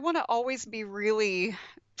want to always be really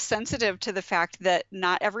sensitive to the fact that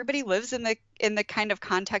not everybody lives in the kind of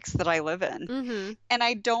context that I live in. Mm-hmm. And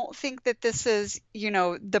I don't think that this is,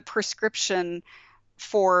 the prescription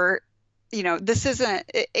for, this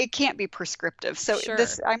isn't, it can't be prescriptive. So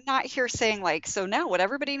I'm not here saying like, so now what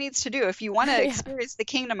everybody needs to do, if you want to experience the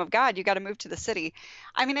kingdom of God, you got to move to the city.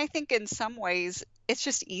 I mean, I think in some ways it's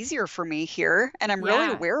just easier for me here, and I'm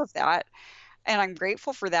really aware of that. And I'm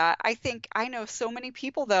grateful for that. I think I know so many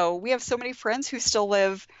people, though. We have so many friends who still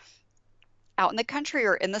live out in the country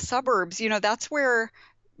or in the suburbs. That's where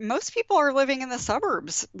most people are living, in the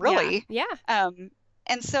suburbs, really. Yeah.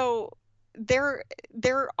 And so there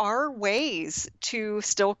are ways to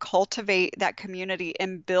still cultivate that community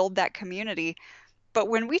and build that community. But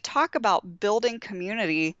when we talk about building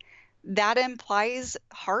community, that implies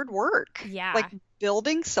hard work. Yeah. Like,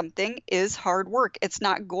 building something is hard work. It's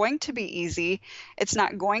not going to be easy. It's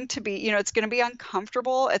not going to be, it's going to be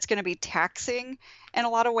uncomfortable. It's going to be taxing in a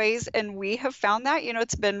lot of ways. And we have found that,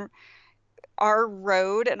 it's been our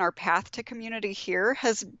road and our path to community here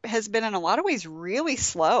has been in a lot of ways really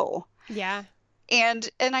slow. Yeah. And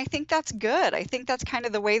I think that's good. I think that's kind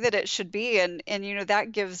of the way that it should be. And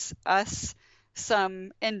that gives us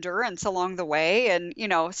some endurance along the way. And,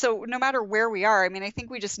 so no matter where we are, I mean, I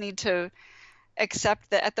think we just need to accept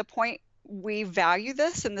that at the point we value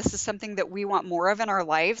this and this is something that we want more of in our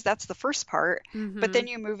lives. That's the first part. Mm-hmm. But then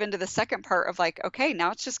you move into the second part of like, okay,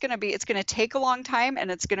 now it's going to take a long time, and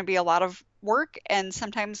it's going to be a lot of work, and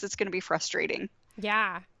sometimes it's going to be frustrating.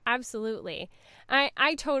 Yeah, absolutely.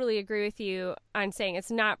 I totally agree with you on saying it's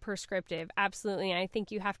not prescriptive. Absolutely. And I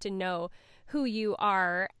think you have to know who you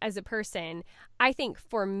are as a person. I think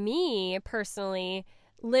for me personally,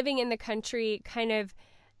 living in the country kind of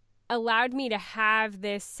allowed me to have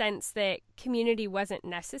this sense that community wasn't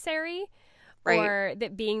necessary, Right. or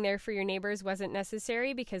that being there for your neighbors wasn't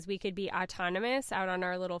necessary because we could be autonomous out on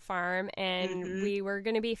our little farm and we were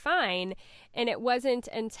going to be fine. And it wasn't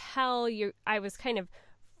until I was kind of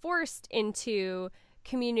forced into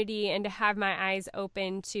community and to have my eyes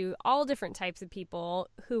open to all different types of people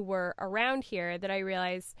who were around here that I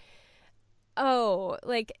realized, oh,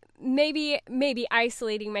 like maybe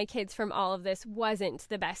isolating my kids from all of this wasn't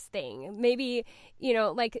the best thing. Maybe,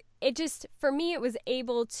 like it just, for me, it was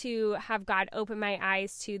able to have God open my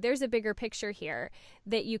eyes to there's a bigger picture here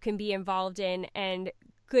that you can be involved in, and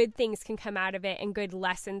good things can come out of it and good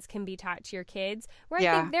lessons can be taught to your kids. Where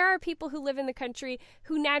I think there are people who live in the country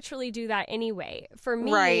who naturally do that anyway. For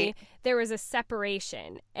me, there was a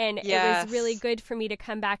separation, and it was really good for me to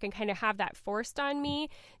come back and kind of have that forced on me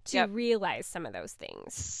to realize some of those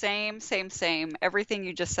things. Same. Everything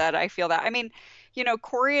you just said, I feel that. I mean,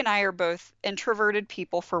 Corey and I are both introverted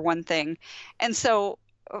people for one thing. And so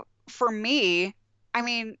for me, I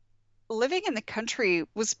mean, living in the country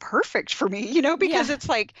was perfect for me, because it's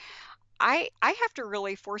like I have to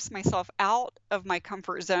really force myself out of my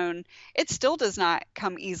comfort zone. It still does not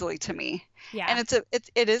come easily to me. Yeah. And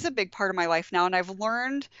it is a big part of my life now. And I've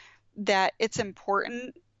learned that it's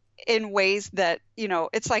important in ways that,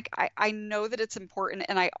 it's like I know that it's important,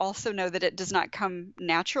 and I also know that it does not come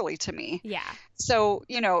naturally to me. Yeah. So,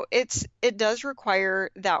 it does require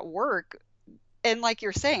that work. And like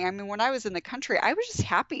you're saying, I mean, when I was in the country, I was just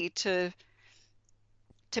happy to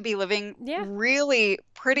be living really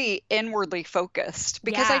pretty inwardly focused,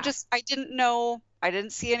 because I didn't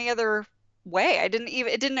see any other way.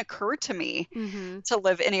 It didn't occur to me to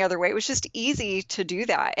live any other way. It was just easy to do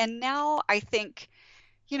that. And now I think,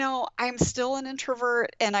 I'm still an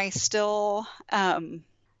introvert, and I still,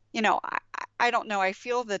 I don't know. I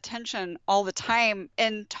feel the tension all the time.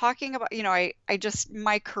 And talking about,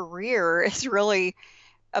 my career is really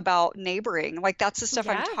about neighboring. Like that's the stuff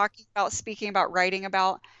I'm talking about, speaking about, writing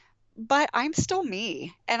about. But I'm still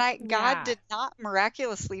me. And God did not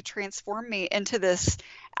miraculously transform me into this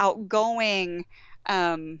outgoing,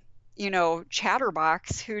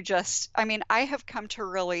 chatterbox who I have come to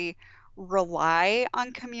really rely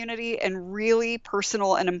on community in really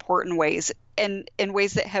personal and important ways, and in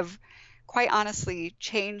ways that have quite honestly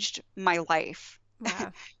changed my life.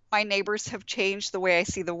 Yeah. My neighbors have changed the way I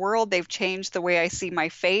see the world. They've changed the way I see my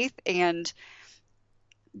faith, and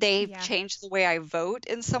they've changed the way I vote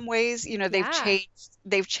in some ways.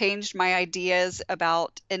 They've changed my ideas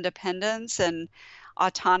about independence and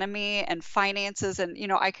autonomy and finances, and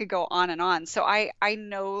I could go on and on. So I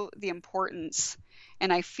know the importance,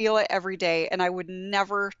 and I feel it every day, and I would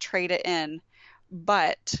never trade it in.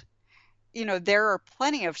 But there are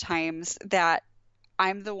plenty of times that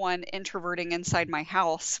I'm the one introverting inside my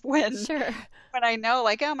house when I know,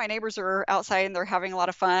 like, oh, my neighbors are outside and they're having a lot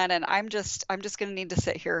of fun, and I'm just going to need to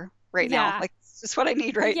sit here right now. Like, it's just what I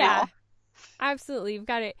need right now. Absolutely. You've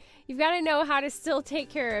got to know how to still take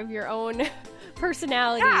care of your own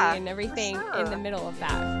personality and everything in the middle of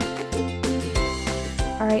that.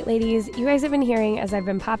 All right, ladies, you guys have been hearing, as I've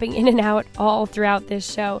been popping in and out all throughout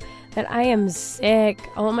this show, that I am sick.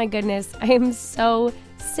 Oh my goodness, I am so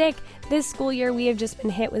sick. This school year, we have just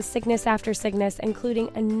been hit with sickness after sickness,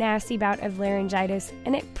 including a nasty bout of laryngitis,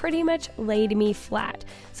 and it pretty much laid me flat.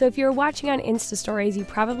 So if you're watching on Insta Stories, you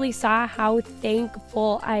probably saw how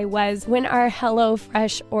thankful I was when our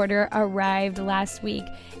HelloFresh order arrived last week.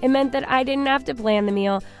 It meant that I didn't have to plan the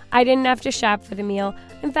meal. I didn't have to shop for the meal.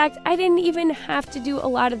 In fact, I didn't even have to do a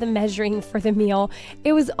lot of the measuring for the meal.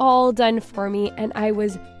 It was all done for me, and I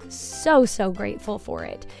was so grateful for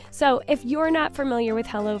it. So if you're not familiar with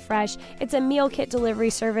HelloFresh, it's a meal kit delivery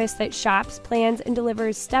service that shops, plans, and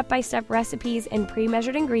delivers step-by-step recipes and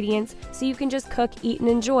pre-measured ingredients so you can just cook, eat, and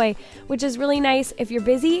enjoy, which is really nice if you're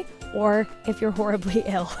busy or if you're horribly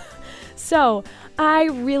ill. So I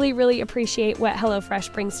really appreciate what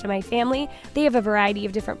HelloFresh brings to my family. They have a variety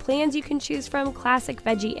of different plans you can choose from: classic,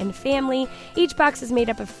 veggie, and family. Each box is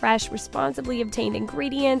made up of fresh, responsibly obtained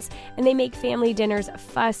ingredients, and they make family dinners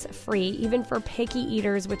fuss-free, even for picky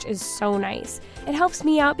eaters, which is so nice. It helps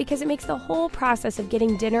me out because it makes the whole process of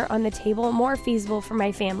getting dinner on the table more feasible for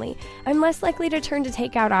my family. I'm less likely to turn to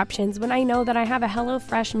takeout options when I know that I have a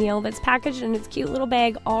HelloFresh meal that's packaged in its cute little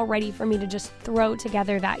bag all ready for me to just throw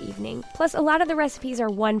together that evening. Plus, a lot of the recipes are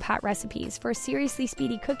one-pot recipes for seriously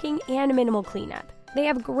speedy cooking and minimal cleanup. They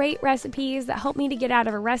have great recipes that help me to get out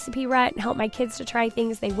of a recipe rut and help my kids to try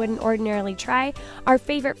things they wouldn't ordinarily try. Our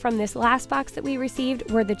favorite from this last box that we received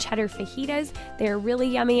were the cheddar fajitas. They're really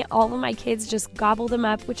yummy. All of my kids just gobble them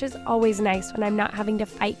up, which is always nice when I'm not having to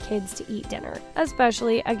fight kids to eat dinner.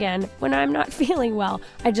 Especially, again, when I'm not feeling well.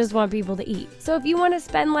 I just want people to eat. So if you want to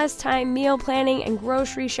spend less time meal planning and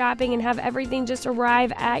grocery shopping and have everything just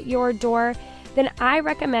arrive at your door, then I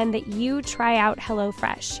recommend that you try out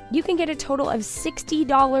HelloFresh. You can get a total of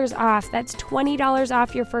 $60 off. That's $20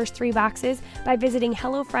 off your first 3 boxes by visiting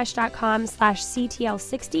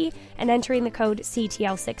HelloFresh.com/CTL60 and entering the code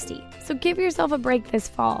CTL60. So give yourself a break this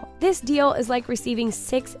fall. This deal is like receiving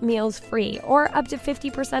 6 meals free or up to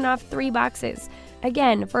 50% off 3 boxes.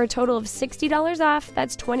 Again, for a total of $60 off,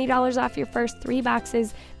 that's $20 off your first 3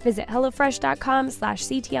 boxes. Visit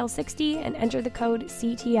HelloFresh.com/CTL60 and enter the code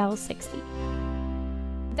CTL60.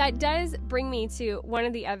 That does bring me to one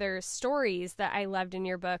of the other stories that I loved in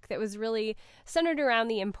your book that was really centered around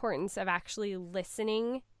the importance of actually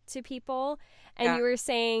listening to people. And you were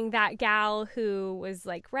saying that gal who was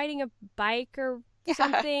like riding a bike or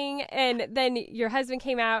something, and then your husband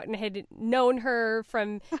came out and had known her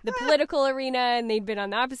from the political arena, and they'd been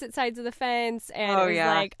on the opposite sides of the fence, and it was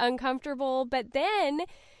like uncomfortable. But then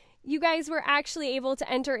you guys were actually able to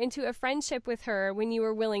enter into a friendship with her when you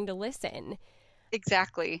were willing to listen.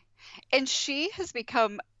 Exactly. And she has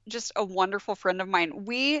become just a wonderful friend of mine.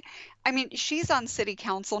 She's on city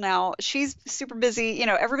council now. She's super busy. You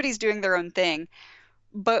know, everybody's doing their own thing.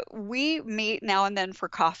 But we meet now and then for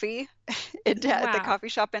coffee at the coffee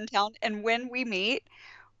shop in town. And when we meet,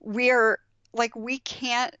 we're like, we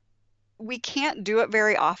can't do it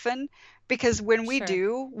very often, because when we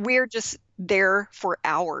do, we're just there for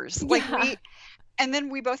hours. And then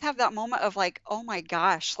we both have that moment of like, oh my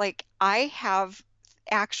gosh, like I have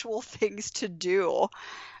actual things to do.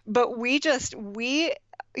 But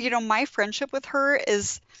my friendship with her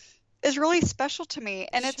is really special to me.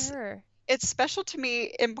 And it's special to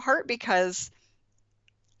me in part because,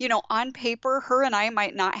 on paper, her and I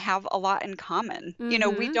might not have a lot in common.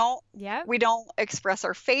 Mm-hmm. We don't express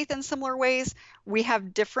our faith in similar ways. We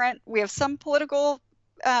have some political,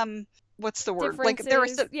 what's the word? Like there are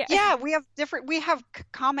we have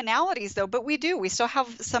commonalities though, but we still have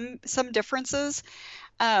some differences.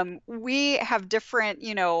 We have different,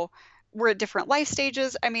 we're at different life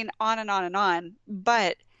stages. I mean, on and on and on,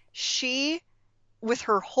 but she, with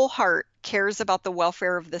her whole heart, cares about the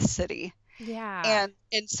welfare of this city. Yeah.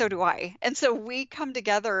 And so do I. And so we come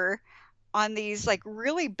together on these like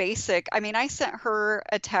really basic, I sent her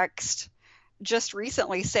a text just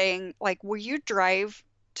recently saying like, will you drive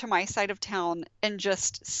to my side of town and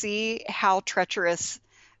just see how treacherous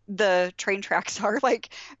the train tracks are? Like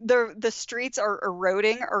the streets are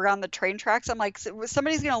eroding around the train tracks. I'm like,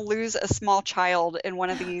 somebody's going to lose a small child in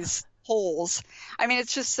one of these holes.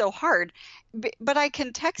 It's just so hard. But I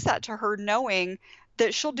can text that to her knowing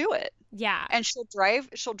that she'll do it. Yeah. And she'll drive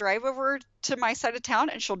over to my side of town,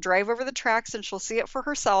 and she'll drive over the tracks, and she'll see it for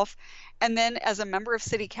herself. And then as a member of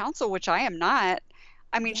city council, which I am not,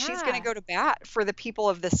 she's going to go to bat for the people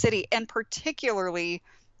of the city, and particularly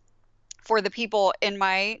for the people in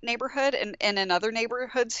my neighborhood and in other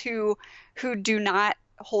neighborhoods who do not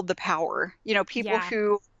hold the power.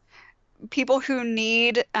 People who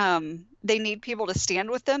need, they need people to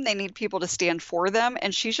stand with them. They need people to stand for them.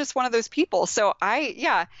 And she's just one of those people. So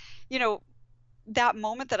that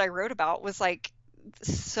moment that I wrote about was like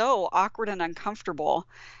so awkward and uncomfortable.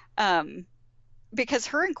 Because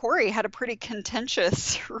her and Corey had a pretty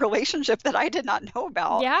contentious relationship that I did not know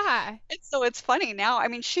about. Yeah. And so it's funny now.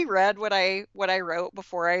 She read what I wrote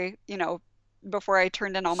before I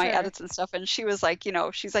turned in all my edits and stuff. And she was like,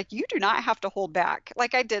 she's like, you do not have to hold back.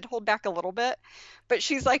 Like I did hold back a little bit, but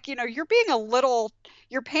she's like, you're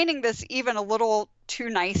painting this even a little too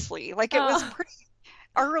nicely. Like it was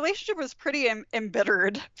our relationship was pretty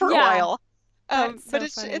embittered for a while. But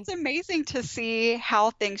it's amazing to see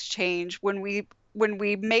how things change when we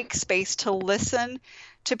make space to listen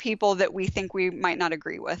to people that we think we might not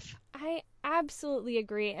agree with. I absolutely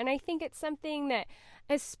agree. And I think it's something that,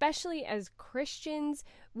 especially as Christians,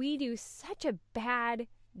 we do such a bad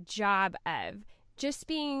job of just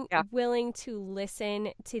being willing to listen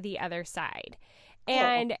to the other side.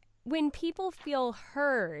 And when people feel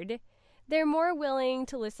heard, they're more willing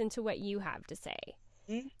to listen to what you have to say.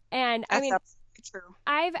 Mm-hmm. And that's true.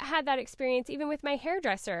 I've had that experience even with my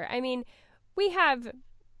hairdresser. We have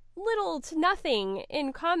little to nothing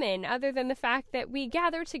in common other than the fact that we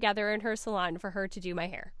gather together in her salon for her to do my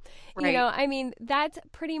hair. Right. That's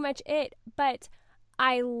pretty much it. But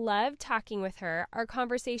I love talking with her. Our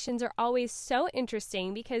conversations are always so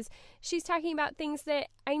interesting because she's talking about things that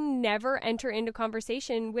I never enter into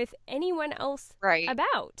conversation with anyone else Right.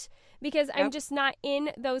 about, because I'm Yep. just not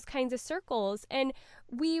in those kinds of circles. And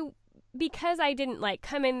because I didn't like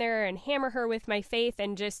come in there and hammer her with my faith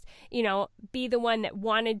and just, be the one that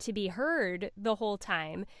wanted to be heard the whole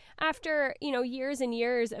time. After, years and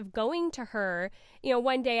years of going to her,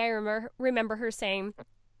 one day I remember her saying,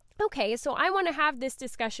 okay, so I want to have this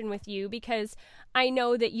discussion with you because I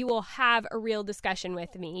know that you will have a real discussion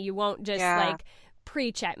with me. You won't just like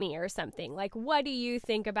preach at me or something. Like, what do you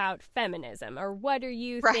think about feminism? Or what do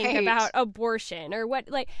you think Right. about abortion? Or what,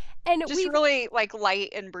 like, and Just really like light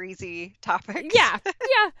and breezy topics. yeah.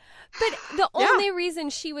 But the only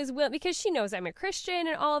reason she was willing, because she knows I'm a Christian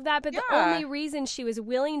and all of that, but the only reason she was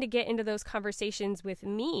willing to get into those conversations with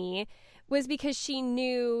me was because she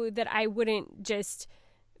knew that I wouldn't just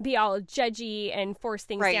be all judgy and force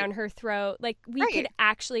things Right. down her throat. Like, we Right. could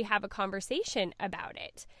actually have a conversation about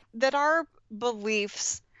it. That our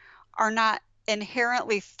beliefs are not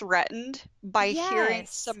inherently threatened by hearing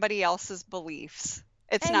Yes. somebody else's beliefs.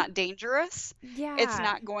 It's And- not dangerous. Yeah. It's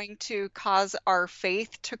not going to cause our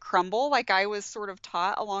faith to crumble, like I was sort of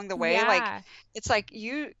taught along the way. Yeah. Like, it's like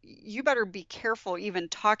you better be careful even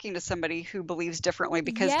talking to somebody who believes differently,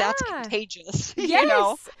 because that's Yeah. contagious. Yes. You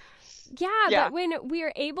know? Yeah, but when we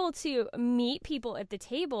are able to meet people at the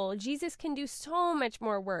table, Jesus can do so much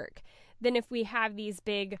more work than if we have these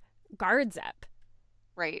big guards up.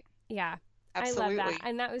 Right. Yeah. Absolutely. I love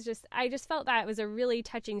that. And I just felt that was a really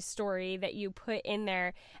touching story that you put in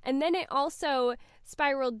there. And then it also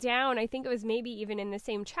spiraled down. I think it was maybe even in the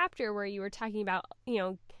same chapter where you were talking about,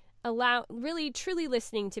 really truly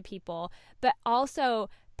listening to people, but also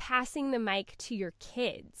passing the mic to your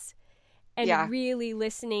kids and really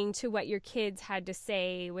listening to what your kids had to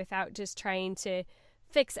say without just trying to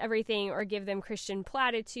fix everything or give them Christian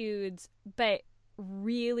platitudes, but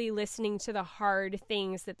really listening to the hard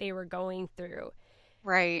things that they were going through.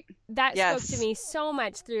 Right. That Yes. spoke to me so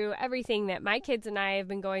much through everything that my kids and I have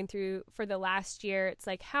been going through for the last year. It's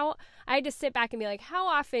like I had to sit back and be like, how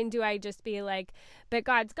often do I just be like, but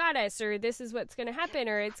God's got us, or this is what's going to happen,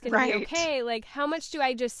 or it's going to be Right. okay. Like, how much do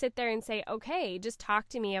I just sit there and say, okay, just talk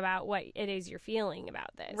to me about what it is you're feeling about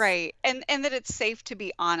this. Right. And that it's safe to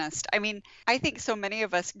be honest. I mean, I think so many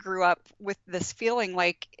of us grew up with this feeling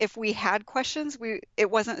like if we had questions, it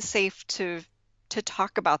wasn't safe to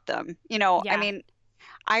talk about them. Yeah. I mean,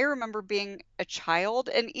 I remember being a child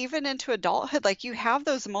and even into adulthood, like you have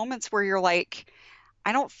those moments where you're like,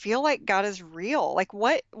 I don't feel like God is real. Like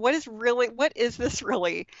what is this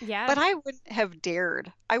really? Yeah. But I wouldn't have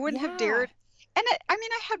dared. I wouldn't have dared. And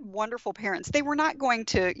I had wonderful parents. They were not going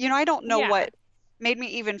to, I don't know what made me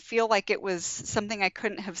even feel like it was something I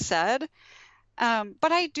couldn't have said.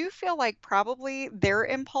 But I do feel like probably their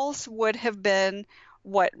impulse would have been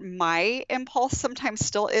what my impulse sometimes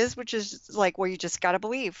still is, which is like, well, you just got to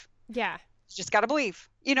believe. Yeah. You just got to believe.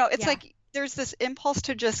 It's Yeah. like there's this impulse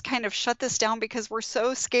to just kind of shut this down because we're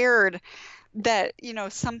so scared that,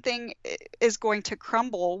 something is going to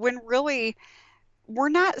crumble, when really we're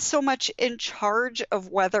not so much in charge of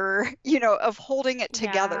whether, of holding it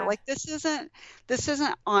together. Yeah. Like this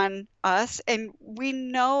isn't on us. And we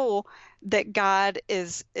know that God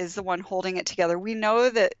is the one holding it together. We know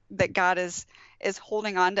that God is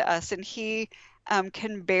holding on to us, and he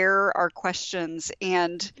can bear our questions.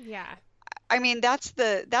 And Yeah. I mean, that's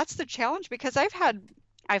the challenge, because I've had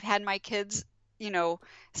my kids,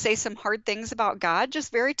 say some hard things about God,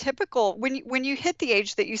 just very typical. When you hit the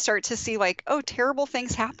age that you start to see like, oh, terrible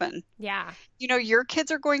things happen. Yeah. Your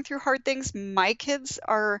kids are going through hard things. My kids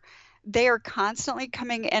they are constantly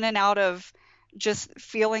coming in and out of just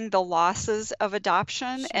feeling the losses of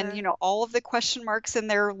adoption, and Sure. all of the question marks in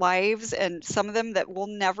their lives, and some of them that will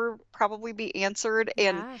never probably be answered.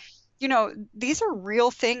 And Yeah. these are real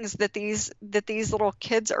things that these little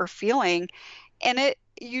kids are feeling. And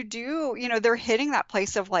they're hitting that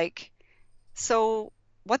place of like, so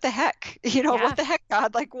what the heck? Yeah. What the heck,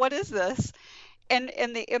 God? Like, what is this? And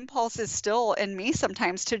the impulse is still in me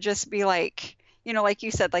sometimes to just be like, like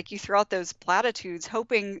you said, like you throw out those platitudes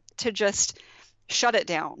hoping to just shut it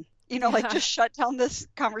down, like just shut down this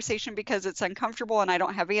conversation because it's uncomfortable and I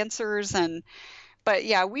don't have answers. But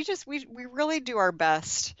yeah, we really do our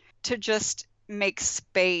best to just make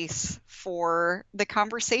space for the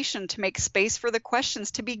conversation, to make space for the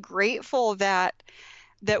questions, to be grateful that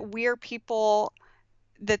we are people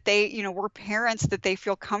that we're parents that they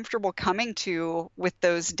feel comfortable coming to with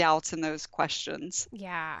those doubts and those questions.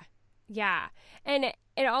 Yeah. Yeah. And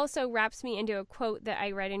it also wraps me into a quote that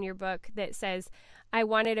I read in your book that says, I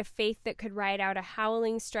wanted a faith that could ride out a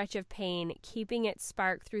howling stretch of pain, keeping its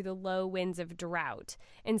spark through the low winds of drought.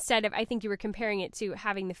 Instead of, I think you were comparing it to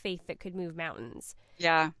having the faith that could move mountains.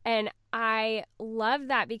 Yeah. And I love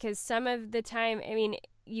that because some of the time, I mean,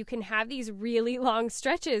 you can have these really long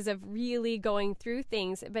stretches of really going through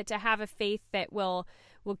things, but to have a faith that will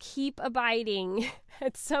keep abiding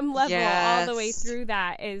at some level all the way through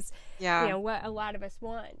that is, what a lot of us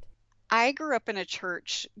want. I grew up in a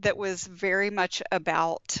church that was very much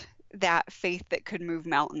about that faith that could move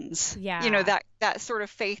mountains. Yeah. That sort of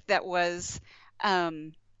faith that was,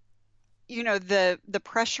 the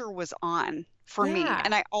pressure was on for me.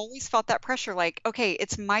 And I always felt that pressure, like, okay,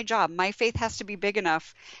 it's my job. My faith has to be big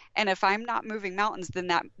enough. And if I'm not moving mountains,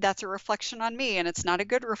 then that's a reflection on me, and it's not a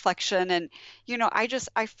good reflection. And,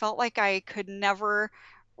 I felt like I could never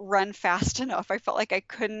run fast enough. I felt like I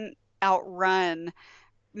couldn't outrun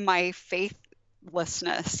my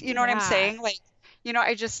faithlessness. You know what I'm saying? Like,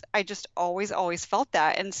 I just always felt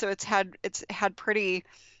that. And so it's had pretty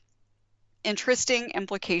interesting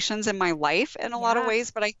implications in my life in a lot of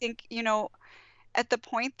ways. But I think, at the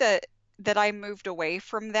point that I moved away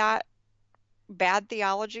from that bad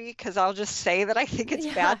theology, because I'll just say that I think it's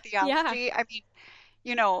bad theology. I mean,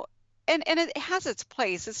 and it has its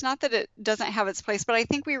place. It's not that it doesn't have its place, but I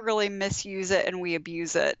think we really misuse it and we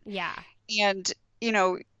abuse it. Yeah. And,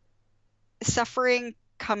 suffering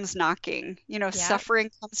comes knocking,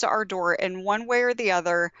 suffering comes to our door in one way or the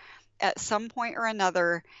other at some point or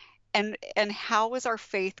another. And how is our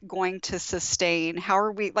faith going to sustain? How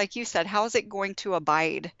are we, like you said, how is it going to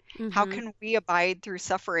abide? Mm-hmm. How can we abide through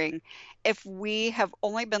suffering if we have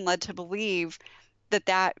only been led to believe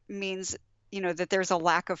that means, that there's a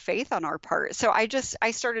lack of faith on our part? So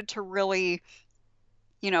I started to really,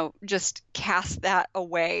 just cast that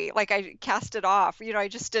away. Like I cast it off. I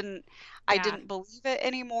just didn't believe it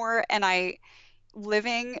anymore. And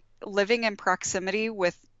living in proximity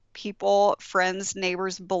with people, friends,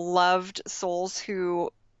 neighbors, beloved souls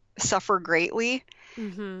who suffer greatly.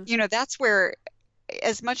 Mm-hmm. That's where,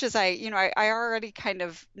 as much as I already kind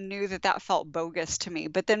of knew that felt bogus to me,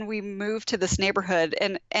 but then we moved to this neighborhood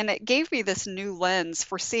and it gave me this new lens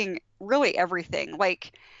for seeing really everything.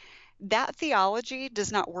 Like, that theology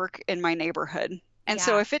does not work in my neighborhood. And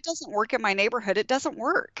so if it doesn't work in my neighborhood, it doesn't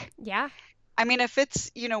work. Yeah. I mean, if it's,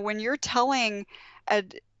 when you're telling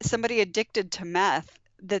somebody addicted to meth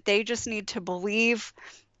that they just need to believe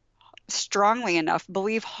strongly enough,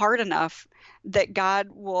 believe hard enough that God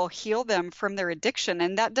will heal them from their addiction.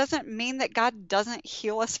 And that doesn't mean that God doesn't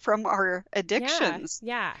heal us from our addictions.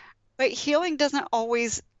 Yeah. But healing doesn't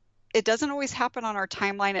always happen on our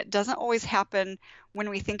timeline. It doesn't always happen when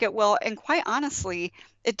we think it will. And quite honestly,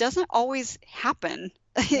 it doesn't always happen,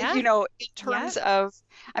 in terms of,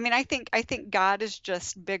 I think God is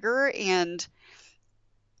just bigger, and,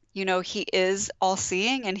 he is all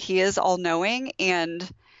seeing and he is all knowing. And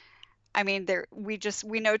I mean, we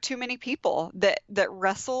know too many people that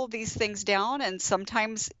wrestle these things down, and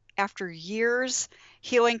sometimes after years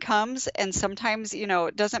healing comes, and sometimes,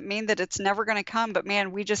 it doesn't mean that it's never going to come, but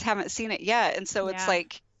man, we just haven't seen it yet. And so it's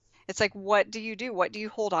like, what do you do? What do you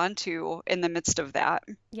hold on to in the midst of that?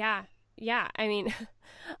 Yeah. Yeah. I mean,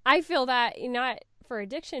 I feel that not for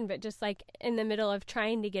addiction, but just like in the middle of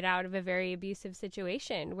trying to get out of a very abusive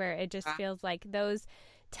situation where it just feels like those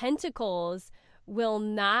tentacles will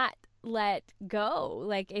not let go.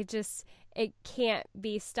 Like it can't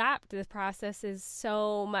be stopped. The process is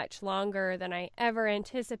so much longer than I ever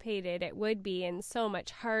anticipated it would be, and so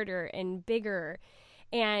much harder and bigger.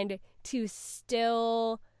 And to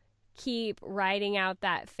still keep riding out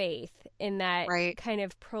that faith in that kind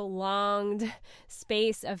of prolonged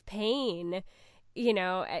space of pain,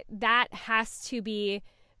 that has to be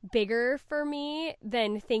bigger for me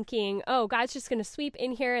than thinking, oh, God's just going to sweep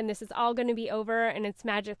in here and this is all going to be over and it's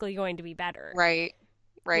magically going to be better. Right.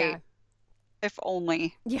 Yeah. If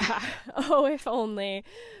only. Yeah. Oh, if only.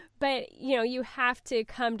 But, you have to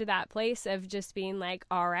come to that place of just being like,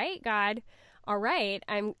 all right, God, all right,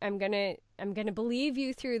 I'm going to believe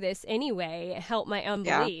you through this anyway. Help my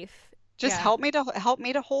unbelief. Just help me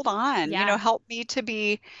to hold on. Yeah. Help me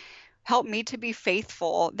to be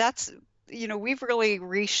faithful. That's, we've really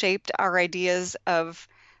reshaped our ideas of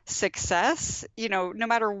success, no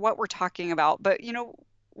matter what we're talking about, but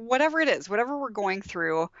whatever it is, whatever we're going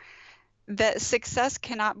through, that success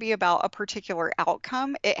cannot be about a particular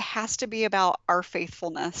outcome. It has to be about our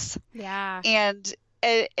faithfulness. Yeah. And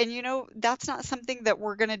that's not something that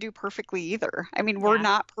we're going to do perfectly either. I mean, we're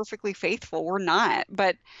not perfectly faithful. We're not.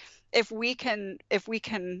 But if we can,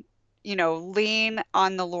 lean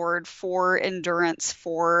on the Lord for endurance,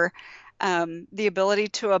 for the ability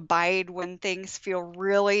to abide when things feel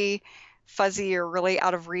really fuzzy or really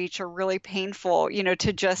out of reach or really painful,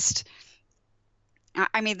 to just,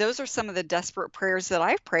 I mean, those are some of the desperate prayers that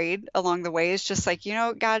I've prayed along the way, is just like,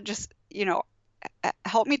 God, just,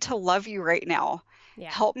 help me to love you right now. Yeah.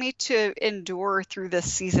 Help me to endure through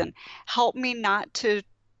this season. Help me not to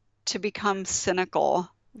become cynical.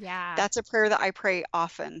 Yeah. That's a prayer that I pray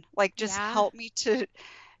often. Like, just Yeah. help me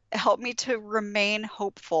to remain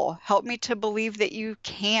hopeful. Help me to believe that you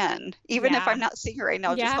can, even if Yeah. I'm not seeing it right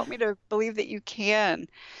now. Just Yeah. help me to believe that you can.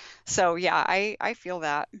 So yeah, I feel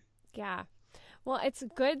that. Yeah. Well, it's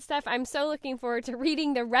good stuff. I'm so looking forward to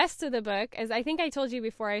reading the rest of the book. As I think I told you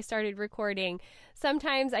before I started recording,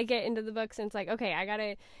 sometimes I get into the books and it's like, okay, I got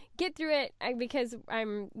to get through it because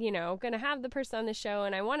I'm, going to have the person on the show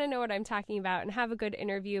and I want to know what I'm talking about and have a good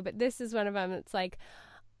interview. But this is one of them. It's like,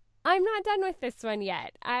 I'm not done with this one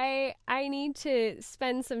yet. I need to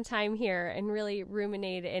spend some time here and really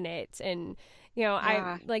ruminate in it. And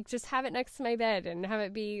I like just have it next to my bed and have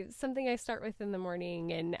it be something I start with in the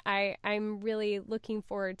morning. And I'm really looking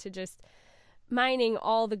forward to just mining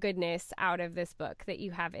all the goodness out of this book that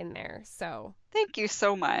you have in there. So thank you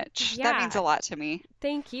so much. Yeah. That means a lot to me.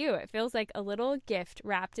 Thank you. It feels like a little gift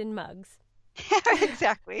wrapped in mugs.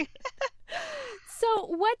 Exactly. So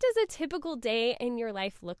what does a typical day in your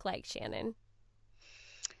life look like, Shannon?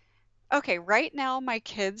 Okay, right now my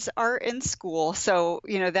kids are in school, so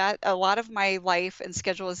that a lot of my life and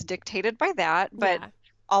schedule is dictated by that, but Yeah.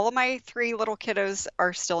 all of my 3 little kiddos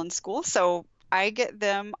are still in school, so I get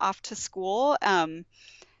them off to school.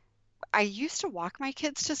 I used to walk my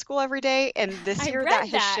kids to school every day, and this year that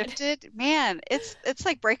has shifted. Man, it's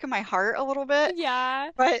like breaking my heart a little bit. Yeah.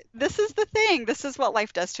 But this is the thing. This is what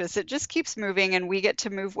life does to us. It just keeps moving and we get to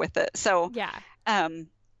move with it. So,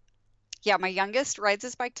 yeah, my youngest rides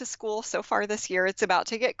his bike to school so far this year. It's about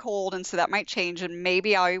to get cold, and so that might change, and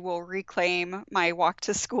maybe I will reclaim my walk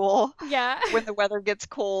to school when the weather gets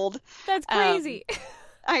cold. That's crazy.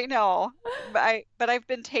 I know, but I've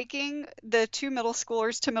been taking the 2 middle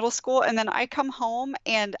schoolers to middle school, and then I come home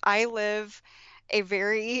and I live a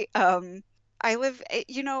very, we're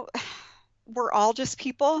all just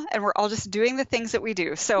people and we're all just doing the things that we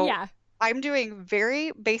do. So I'm doing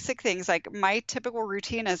very basic things. Like my typical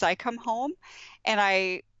routine is I come home and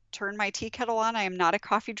I turn my tea kettle on. I am not a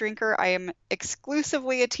coffee drinker. I am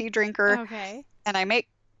exclusively a tea drinker. Okay. And I make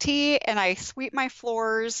tea and I sweep my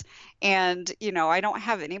floors, and I don't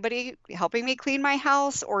have anybody helping me clean my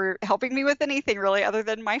house or helping me with anything really other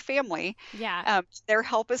than my family. Their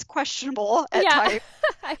help is questionable at times.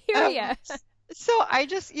 I hear you. So I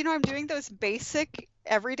just I'm doing those basic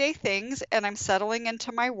everyday things, and I'm settling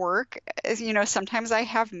into my work. Sometimes I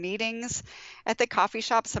have meetings at the coffee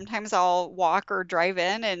shop, sometimes I'll walk or drive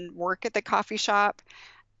in and work at the coffee shop.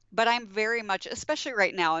 But I'm very much, especially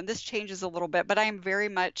right now, and this changes a little bit, but I'm very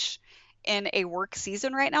much in a work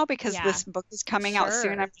season right now because this book is coming out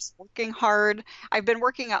soon. I'm just working hard. I've been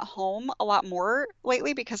working at home a lot more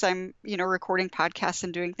lately because I'm, recording podcasts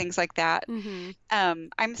and doing things like that. Mm-hmm.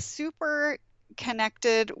 I'm super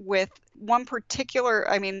connected with one particular,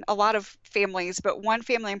 a lot of families, but one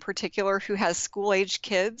family in particular who has school-age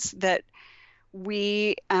kids that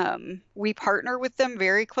we partner with them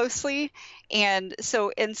very closely. And so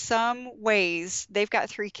in some ways they've got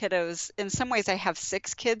 3 kiddos. In some ways I have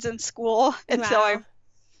 6 kids in school. And so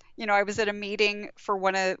I was at a meeting for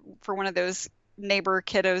one of those neighbor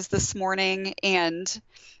kiddos this morning, and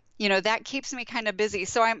that keeps me kind of busy.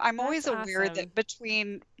 So I'm always aware that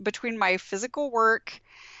between my physical work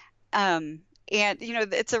and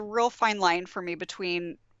it's a real fine line for me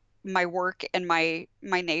between my work and my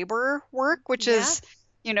neighbor work, which is,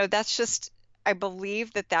 that's just, I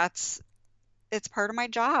believe it's part of my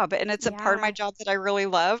job, and it's a part of my job that I really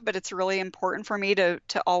love, but it's really important for me to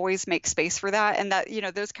always make space for that. And that,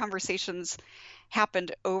 those conversations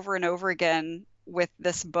happened over and over again with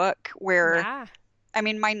this book where,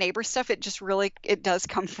 my neighbor stuff, it does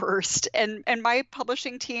come first. And my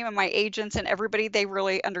publishing team and my agents and everybody, they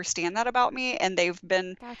really understand that about me, and they've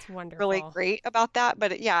been really great about that.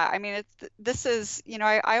 But this is,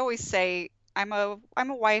 I always say I'm a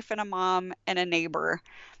wife and a mom and a neighbor,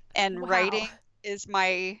 and writing is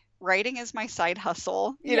my side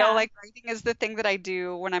hustle. Like writing is the thing that I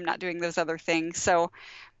do when I'm not doing those other things. So,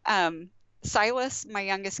 Silas, my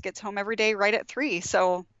youngest, gets home every day right at 3.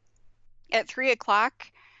 So at 3:00,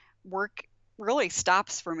 work really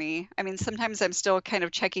stops for me. Sometimes I'm still kind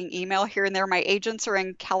of checking email here and there. My agents are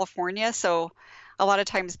in California, so a lot of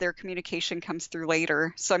times their communication comes through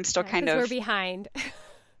later. So I'm still kind of... We're behind.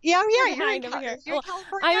 Yeah, you're in California.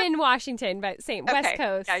 I'm in Washington, but same West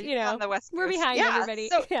Coast. On the West Coast. We're behind everybody.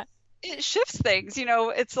 So, it shifts things.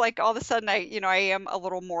 It's like all of a sudden I am a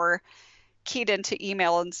little more keyed into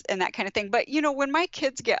email and that kind of thing. But when my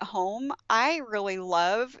kids get home, I really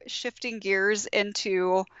love shifting gears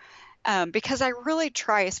into because I really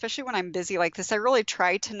try, especially when I'm busy like this, I really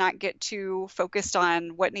try to not get too focused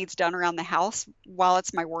on what needs done around the house while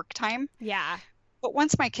it's my work time. Yeah. But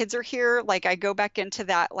once my kids are here, like I go back into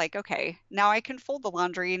that, like, okay, now I can fold the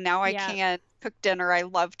laundry. Now I Yeah. can cook dinner. I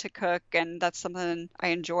love to cook, and that's something I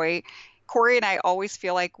enjoy. Corey and I always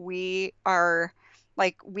feel like we have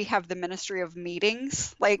the ministry of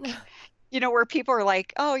meetings. Like, where people are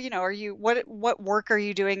like, oh, what work are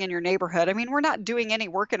you doing in your neighborhood? I mean, we're not doing any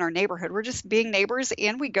work in our neighborhood. We're just being neighbors,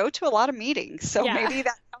 and we go to a lot of meetings. So Yeah. maybe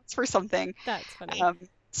that counts for something. That's funny.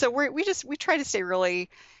 So we try to stay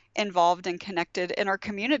really involved and connected in our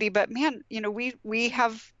community. But man, we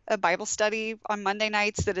have a Bible study on Monday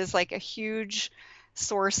nights that is like a huge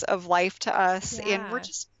source of life to us, and we're Yeah.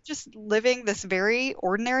 just living this very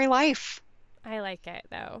ordinary life. I like it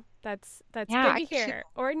though. That's Yeah, good to hear.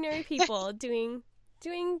 Ordinary people doing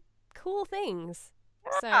cool things.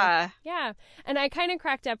 So, yeah. yeah. And I kind of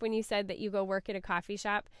cracked up when you said that you go work at a coffee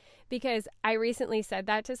shop because I recently said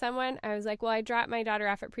that to someone. I was like, "Well, I drop my daughter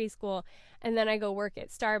off at preschool and then I go work at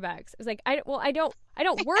Starbucks." I was like, I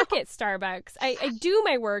don't work at Starbucks. I do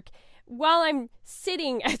my work while I'm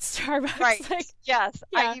sitting at Starbucks." Right. Like, Yes.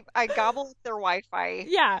 yeah. I gobble up their Wi-Fi.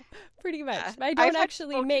 Yeah, pretty much. Yeah. I I've don't had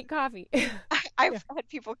actually people make coffee. I've Yeah. had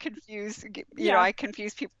people confuse, Yeah. I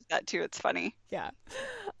confuse people with that too. It's funny. Yeah.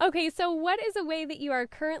 Okay, so what is a way that you are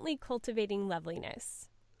currently cultivating loveliness?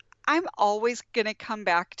 I'm always going to come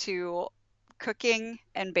back to cooking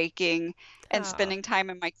and baking and Oh, spending time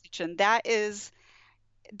in my kitchen. That is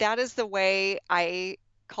the way I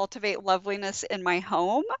cultivate loveliness in my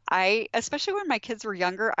home. Especially when my kids were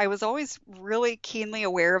younger, I was always really keenly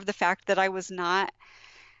aware of the fact that I was not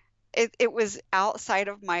it was outside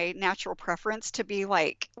of my natural preference to be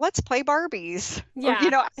like, let's play Barbies. Or,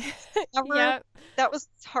 yeah. never, Yep. that was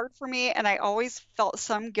hard for me. And I always felt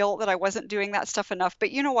some guilt that I wasn't doing that stuff enough.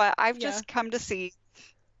 But you know what? I've Yeah. just come to see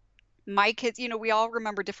my kids, we all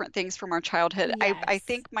remember different things from our childhood. I Yes.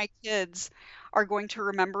 think my kids are going to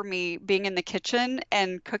remember me being in the kitchen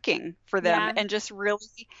and cooking for them Yeah. and just really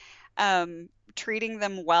treating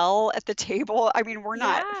them well at the table. I mean, we're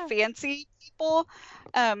not Yeah. fancy people,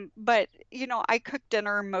 but I cook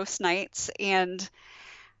dinner most nights, and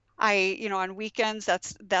on weekends,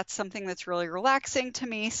 that's something that's really relaxing to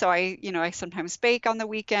me. So I sometimes bake on the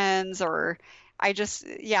weekends, or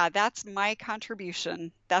yeah, that's my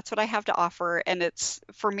contribution. That's what I have to offer. And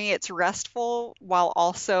for me, it's restful while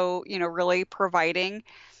also, really providing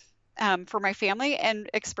for my family and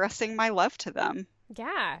expressing my love to them.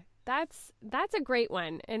 Yeah. That's a great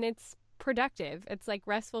one. And it's productive. It's like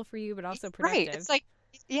restful for you, but also Right. productive. It's like,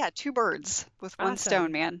 yeah, two birds with one stone,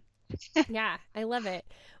 Awesome. man. Yeah, I love it.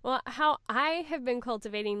 Well, how I have been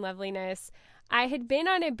cultivating loveliness, I had been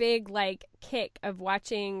on a big like kick of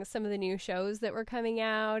watching some of the new shows that were coming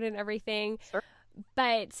out and everything, Sure.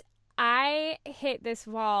 but I hit this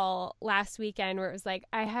wall last weekend where it was like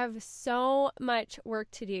I have so much work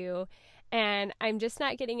to do and I'm just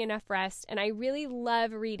not getting enough rest, and I really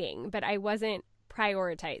love reading, but I wasn't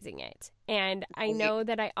prioritizing it. And I Right. know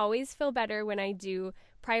that I always feel better when I do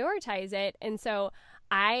prioritize it. And so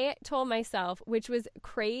I told myself, which was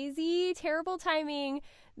crazy, terrible timing,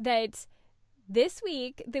 that this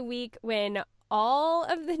week, the week when all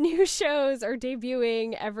of the new shows are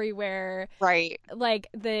debuting everywhere, Right. like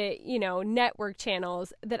the, network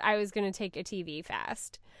channels, that I was going to take a TV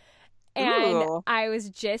fast. And Ooh. I was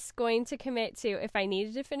just going to commit to, if I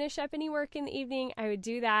needed to finish up any work in the evening, I would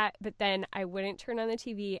do that. But then I wouldn't turn on the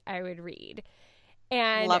TV. I would read.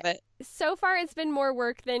 And Love it. so far it's been more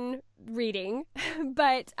work than reading,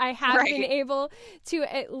 but I have been Right. able to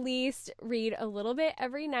at least read a little bit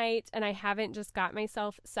every night, and I haven't just got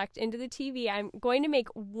myself sucked into the TV. I'm going to make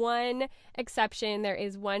one exception. There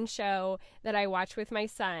is one show that I watch with my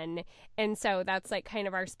son, and so that's like kind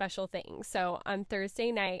of our special thing. So on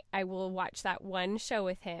Thursday night, I will watch that one show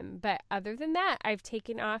with him. But other than that, I've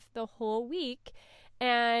taken off the whole week.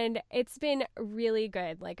 And it's been really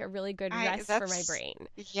good, like a really good rest for my brain.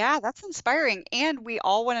 Yeah, that's inspiring. And we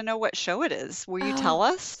all want to know what show it is. Will you tell Oh,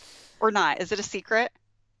 us or not? Is it a secret?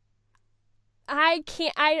 I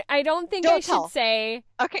can't, I don't think I Don't should tell. say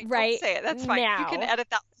Okay, don't right say it. That's fine. You can now. edit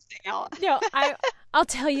that whole thing out. No, I'll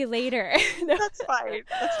tell you later. No, That's fine.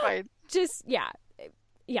 That's fine. just, yeah,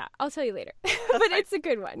 I'll tell you later. That's But fine. it's a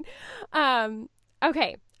good one.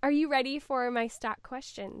 Okay, are you ready for my stock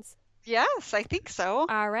questions? Yes, I think so.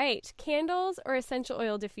 All right, candles or essential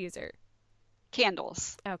oil diffuser?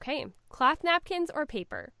 Candles. Okay, cloth napkins or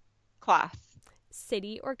paper? Cloth.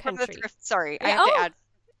 City or From the country? thrift, sorry, I Yeah, have to oh, add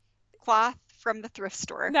cloth from the thrift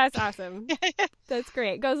store. that's awesome. That's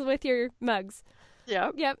great. Goes with your mugs.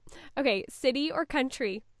 Yep. Yep. Okay, city or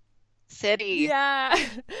country? City. Yeah.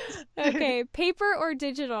 Okay, paper or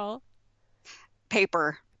digital?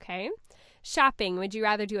 Paper. Okay. Shopping, would you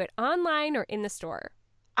rather do it online or in the store?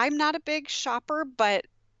 I'm not a big shopper, but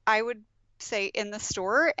I would say in the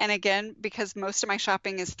store. And again, because most of my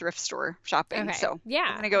shopping is thrift store shopping, Okay. so I'm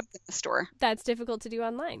Yeah, gonna go with in the store. that's difficult to do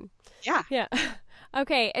online. Yeah. Yeah.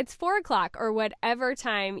 Okay, it's 4 o'clock or whatever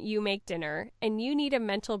time you make dinner and you need a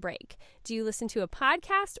mental break. Do you listen to a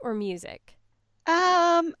podcast or music?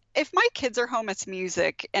 If my kids are home, it's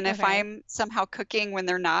music, and if Okay. I'm somehow cooking when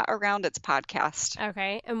they're not around, it's podcast.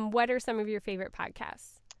 Okay. And what are some of your favorite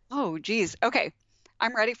podcasts? Oh, geez. Okay,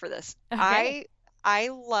 I'm ready for this. Okay. I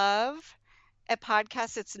love a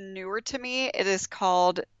podcast. It's newer to me. It is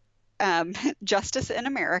called Justice in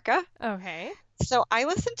America. Okay. So I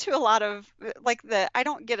listen to a lot of I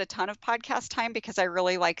don't get a ton of podcast time because I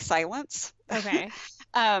really like silence. Okay.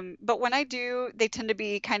 But when I do, they tend to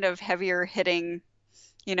be kind of heavier hitting,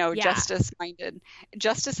 Yeah. justice minded.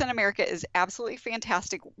 Justice in America is absolutely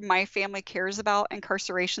fantastic. My family cares about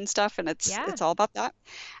incarceration stuff, and Yeah. it's all about that.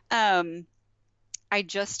 Um, I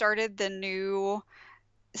just started the new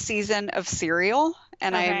season of Serial,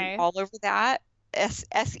 and Okay. I'm all over that.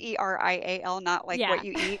 Serial, not like Yeah. what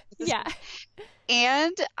you eat. Yeah.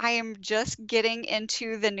 And I am just getting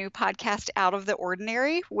into the new podcast Out of the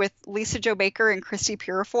Ordinary with Lisa Jo Baker and Christy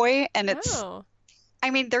Purifoy. And Oh,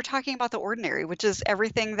 they're talking about the ordinary, which is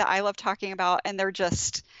everything that I love talking about. And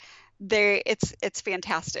it's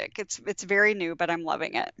fantastic. It's very new, but I'm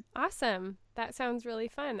loving it. awesome. That sounds really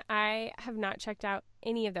fun. I have not checked out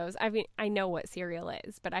any of those. I mean, I know what Serial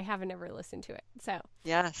is, but I haven't ever listened to it. So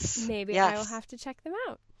Yes. maybe I will Yes. have to check them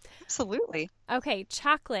out. Absolutely. Okay,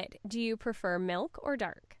 chocolate. Do you prefer milk or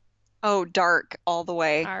dark? Oh, dark all the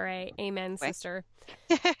way. All right, amen, Way. sister.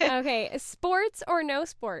 Okay, sports or no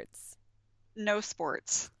sports? No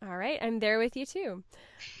sports. All right, I'm there with you too.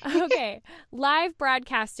 Okay, live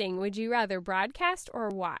broadcasting. Would you rather broadcast or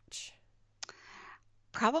watch?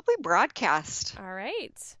 Probably broadcast. All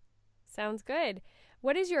right, sounds good.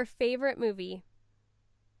 What is your favorite movie?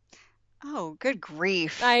 Oh, good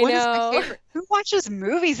grief. I What is my know. favorite? Who watches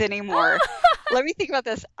movies anymore? Let me think about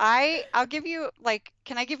this. I'll give you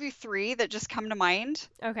can I give you three that just come to mind?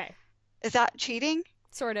 Okay, Is that cheating?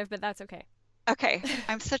 sort of, but that's okay. Okay.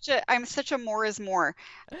 I'm such a more is more.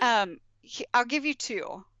 I'll give you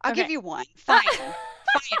two. I'll give Okay. you one. Fine. Fine.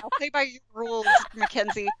 I'll play by your rules,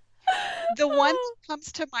 Mackenzie. The one that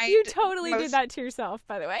comes to mind You totally did most that to yourself,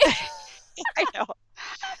 by the way. I know.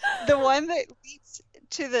 The one that leads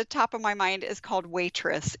to the top of my mind is called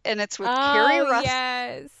Waitress, and it's with Carrie Oh, Russell.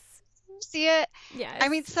 yes. See it? Yes. I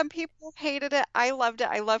mean, some people hated it. I loved it.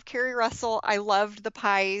 I love Carrie Russell. I loved the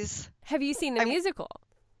pies. Have you seen the I- musical?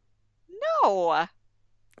 No.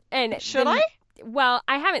 And Should the- I? Well,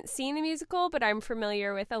 I haven't seen the musical, but I'm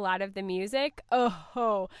familiar with a lot of the music.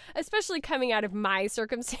 Oh, especially coming out of my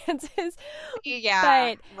circumstances. Yeah.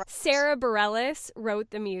 But right. Sarah Bareilles wrote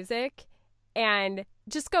the music, and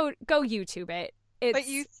just go YouTube it. It's But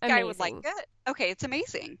you think amazing. I would like it? Okay, it's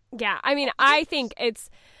amazing. Yeah, I mean, I think it's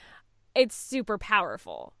super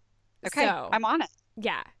powerful. Okay, So, I'm on it.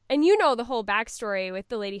 yeah. And you know the whole backstory with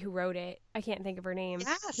the lady who wrote it. I can't think of her name.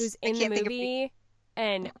 Yes. Who's I in the can't think of movie.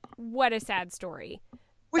 And what a sad story.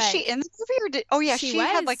 Was she but in the movie or did? Oh yeah, she she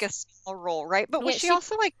had was. like a small role, right? But was Yeah, she she-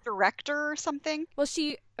 also like director or something? Well,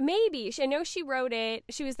 I know she wrote it.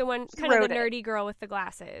 She was the one, She kind of wrote the it. nerdy girl with the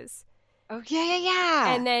glasses. Oh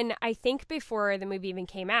yeah. And then I think before the movie even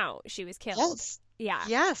came out, she was killed. Yes. Yeah.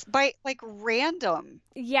 Yes, by like random.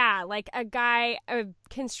 Yeah, like a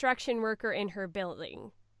construction worker in her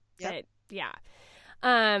building. Yep. That, yeah.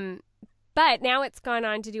 But now it's gone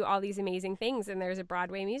on to do all these amazing things, and there's a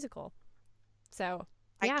Broadway musical. So,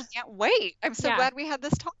 yeah. I can't wait. I'm so Yeah. glad we had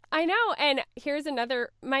this talk. I know. And here's another,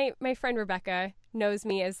 my friend Rebecca knows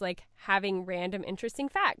me as like having random interesting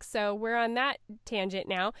facts. So we're on that tangent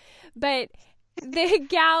now. But the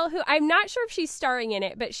gal who, I'm not sure if she's starring in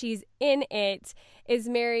it, but she's in it, is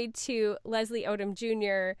married to Leslie Odom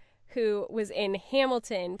Jr., who was in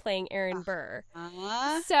Hamilton playing Aaron Burr.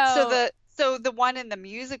 So the one in the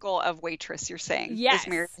musical of Waitress, you're saying, Yes. is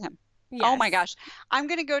married to him. Yes. Oh my gosh. I'm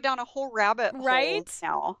gonna go down a whole rabbit hole Right?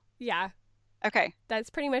 now. Yeah. Okay. That's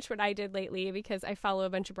pretty much what I did lately because I follow a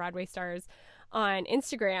bunch of Broadway stars on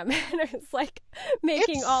Instagram and I was like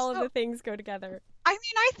making It's all of so- the things go together. I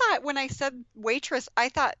mean, I thought when I said Waitress, I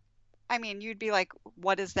thought I mean, you'd be like,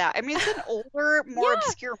 what is that? I mean, it's an older, more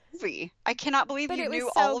obscure movie. I cannot believe But you it was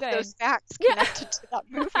knew so all good. of those facts connected to that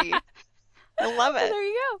movie. I love it. There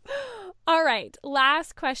you go. All right.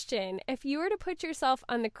 Last question. If you were to put yourself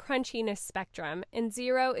on the crunchiness spectrum, and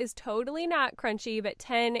 0 is totally not crunchy, but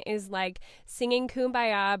 10 is like singing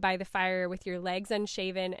Kumbaya by the fire with your legs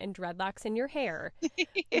unshaven and dreadlocks in your hair,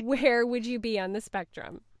 where would you be on the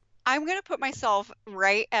spectrum? I'm going to put myself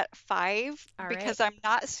right at 5 All because right. I'm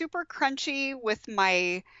not super crunchy with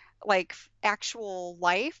my like actual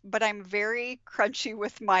life, but I'm very crunchy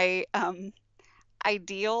with my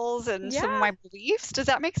ideals and some of Yeah. my beliefs. Does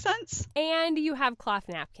that make sense? And you have cloth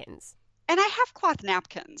napkins. And I have cloth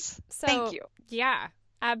napkins. So, Thank you. Yeah,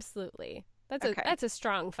 absolutely. Okay. That's a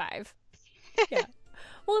strong 5. Yeah.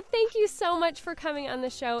 Well, thank you so much for coming on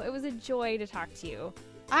the show. It was a joy to talk to you.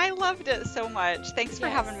 I loved it so much. Thanks for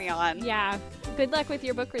having me on. Yeah. Good luck with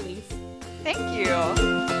your book release. Thank you.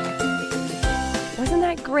 Wasn't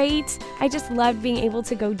that great? I just loved being able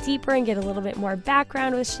to go deeper and get a little bit more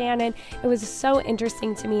background with Shannon. It was so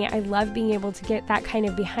interesting to me. I love being able to get that kind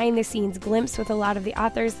of behind the scenes glimpse with a lot of the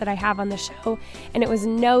authors that I have on the show, and it was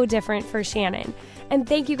no different for Shannon. And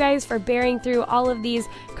thank you guys for bearing through all of these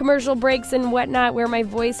commercial breaks and whatnot where my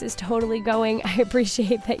voice is totally going. I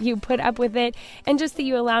appreciate that you put up with it and just that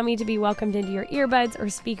you allow me to be welcomed into your earbuds or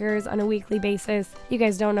speakers on a weekly basis. You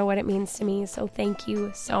guys don't know what it means to me, so thank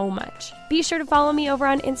you so much. Be sure to follow me over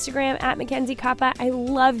on Instagram at Mackenzie Koppa. I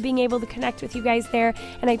love being able to connect with you guys there,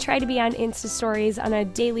 and I try to be on Insta stories on a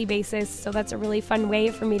daily basis, so that's a really fun way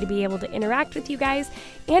for me to be able to interact with you guys.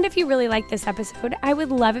 And if you really like this episode, I would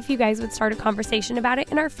love if you guys would start a conversation about it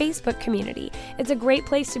in our Facebook community. It's a great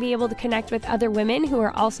place to be able to connect with other women who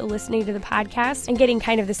are also listening to the podcast and getting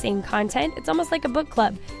kind of the same content. It's almost like a book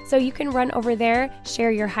club. So you can run over there,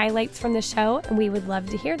 share your highlights from the show, and we would love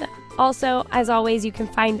to hear them. Also, as always, you can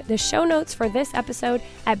find the show notes for this episode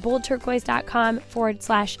at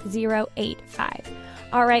boldturquoise.com/085.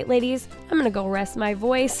 All right, ladies, I'm going to go rest my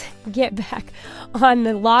voice, get back on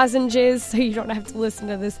the lozenges so you don't have to listen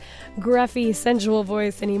to this gruffy, sensual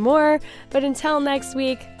voice anymore. But until next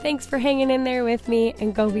week, thanks for hanging in there with me,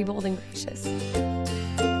 and go be bold and gracious.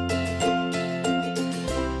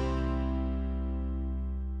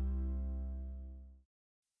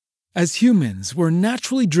 As humans, we're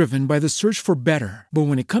naturally driven by the search for better. But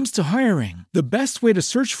when it comes to hiring, the best way to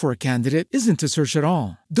search for a candidate isn't to search at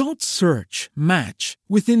all. Don't search, match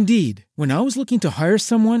with Indeed. When I was looking to hire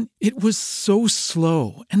someone, it was so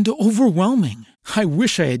slow and overwhelming. I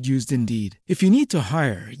wish I had used Indeed. If you need to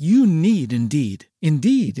hire, you need Indeed.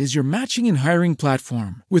 Indeed is your matching and hiring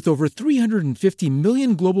platform with over 350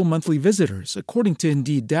 million global monthly visitors, according to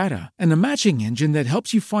Indeed data, and a matching engine that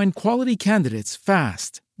helps you find quality candidates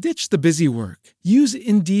fast. Ditch the busy work. Use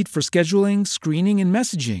Indeed for scheduling, screening, and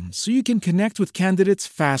messaging so you can connect with candidates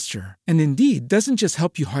faster. And Indeed doesn't just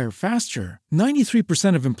help you hire faster.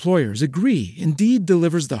 93% of employers agree Indeed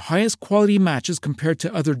delivers the highest quality matches compared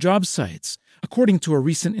to other job sites, according to a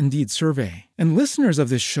recent Indeed survey. And listeners of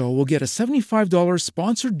this show will get a $75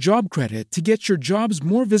 sponsored job credit to get your jobs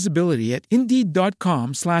more visibility at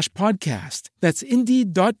Indeed.com/podcast. That's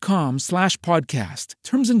Indeed.com/podcast.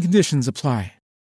 Terms and conditions apply.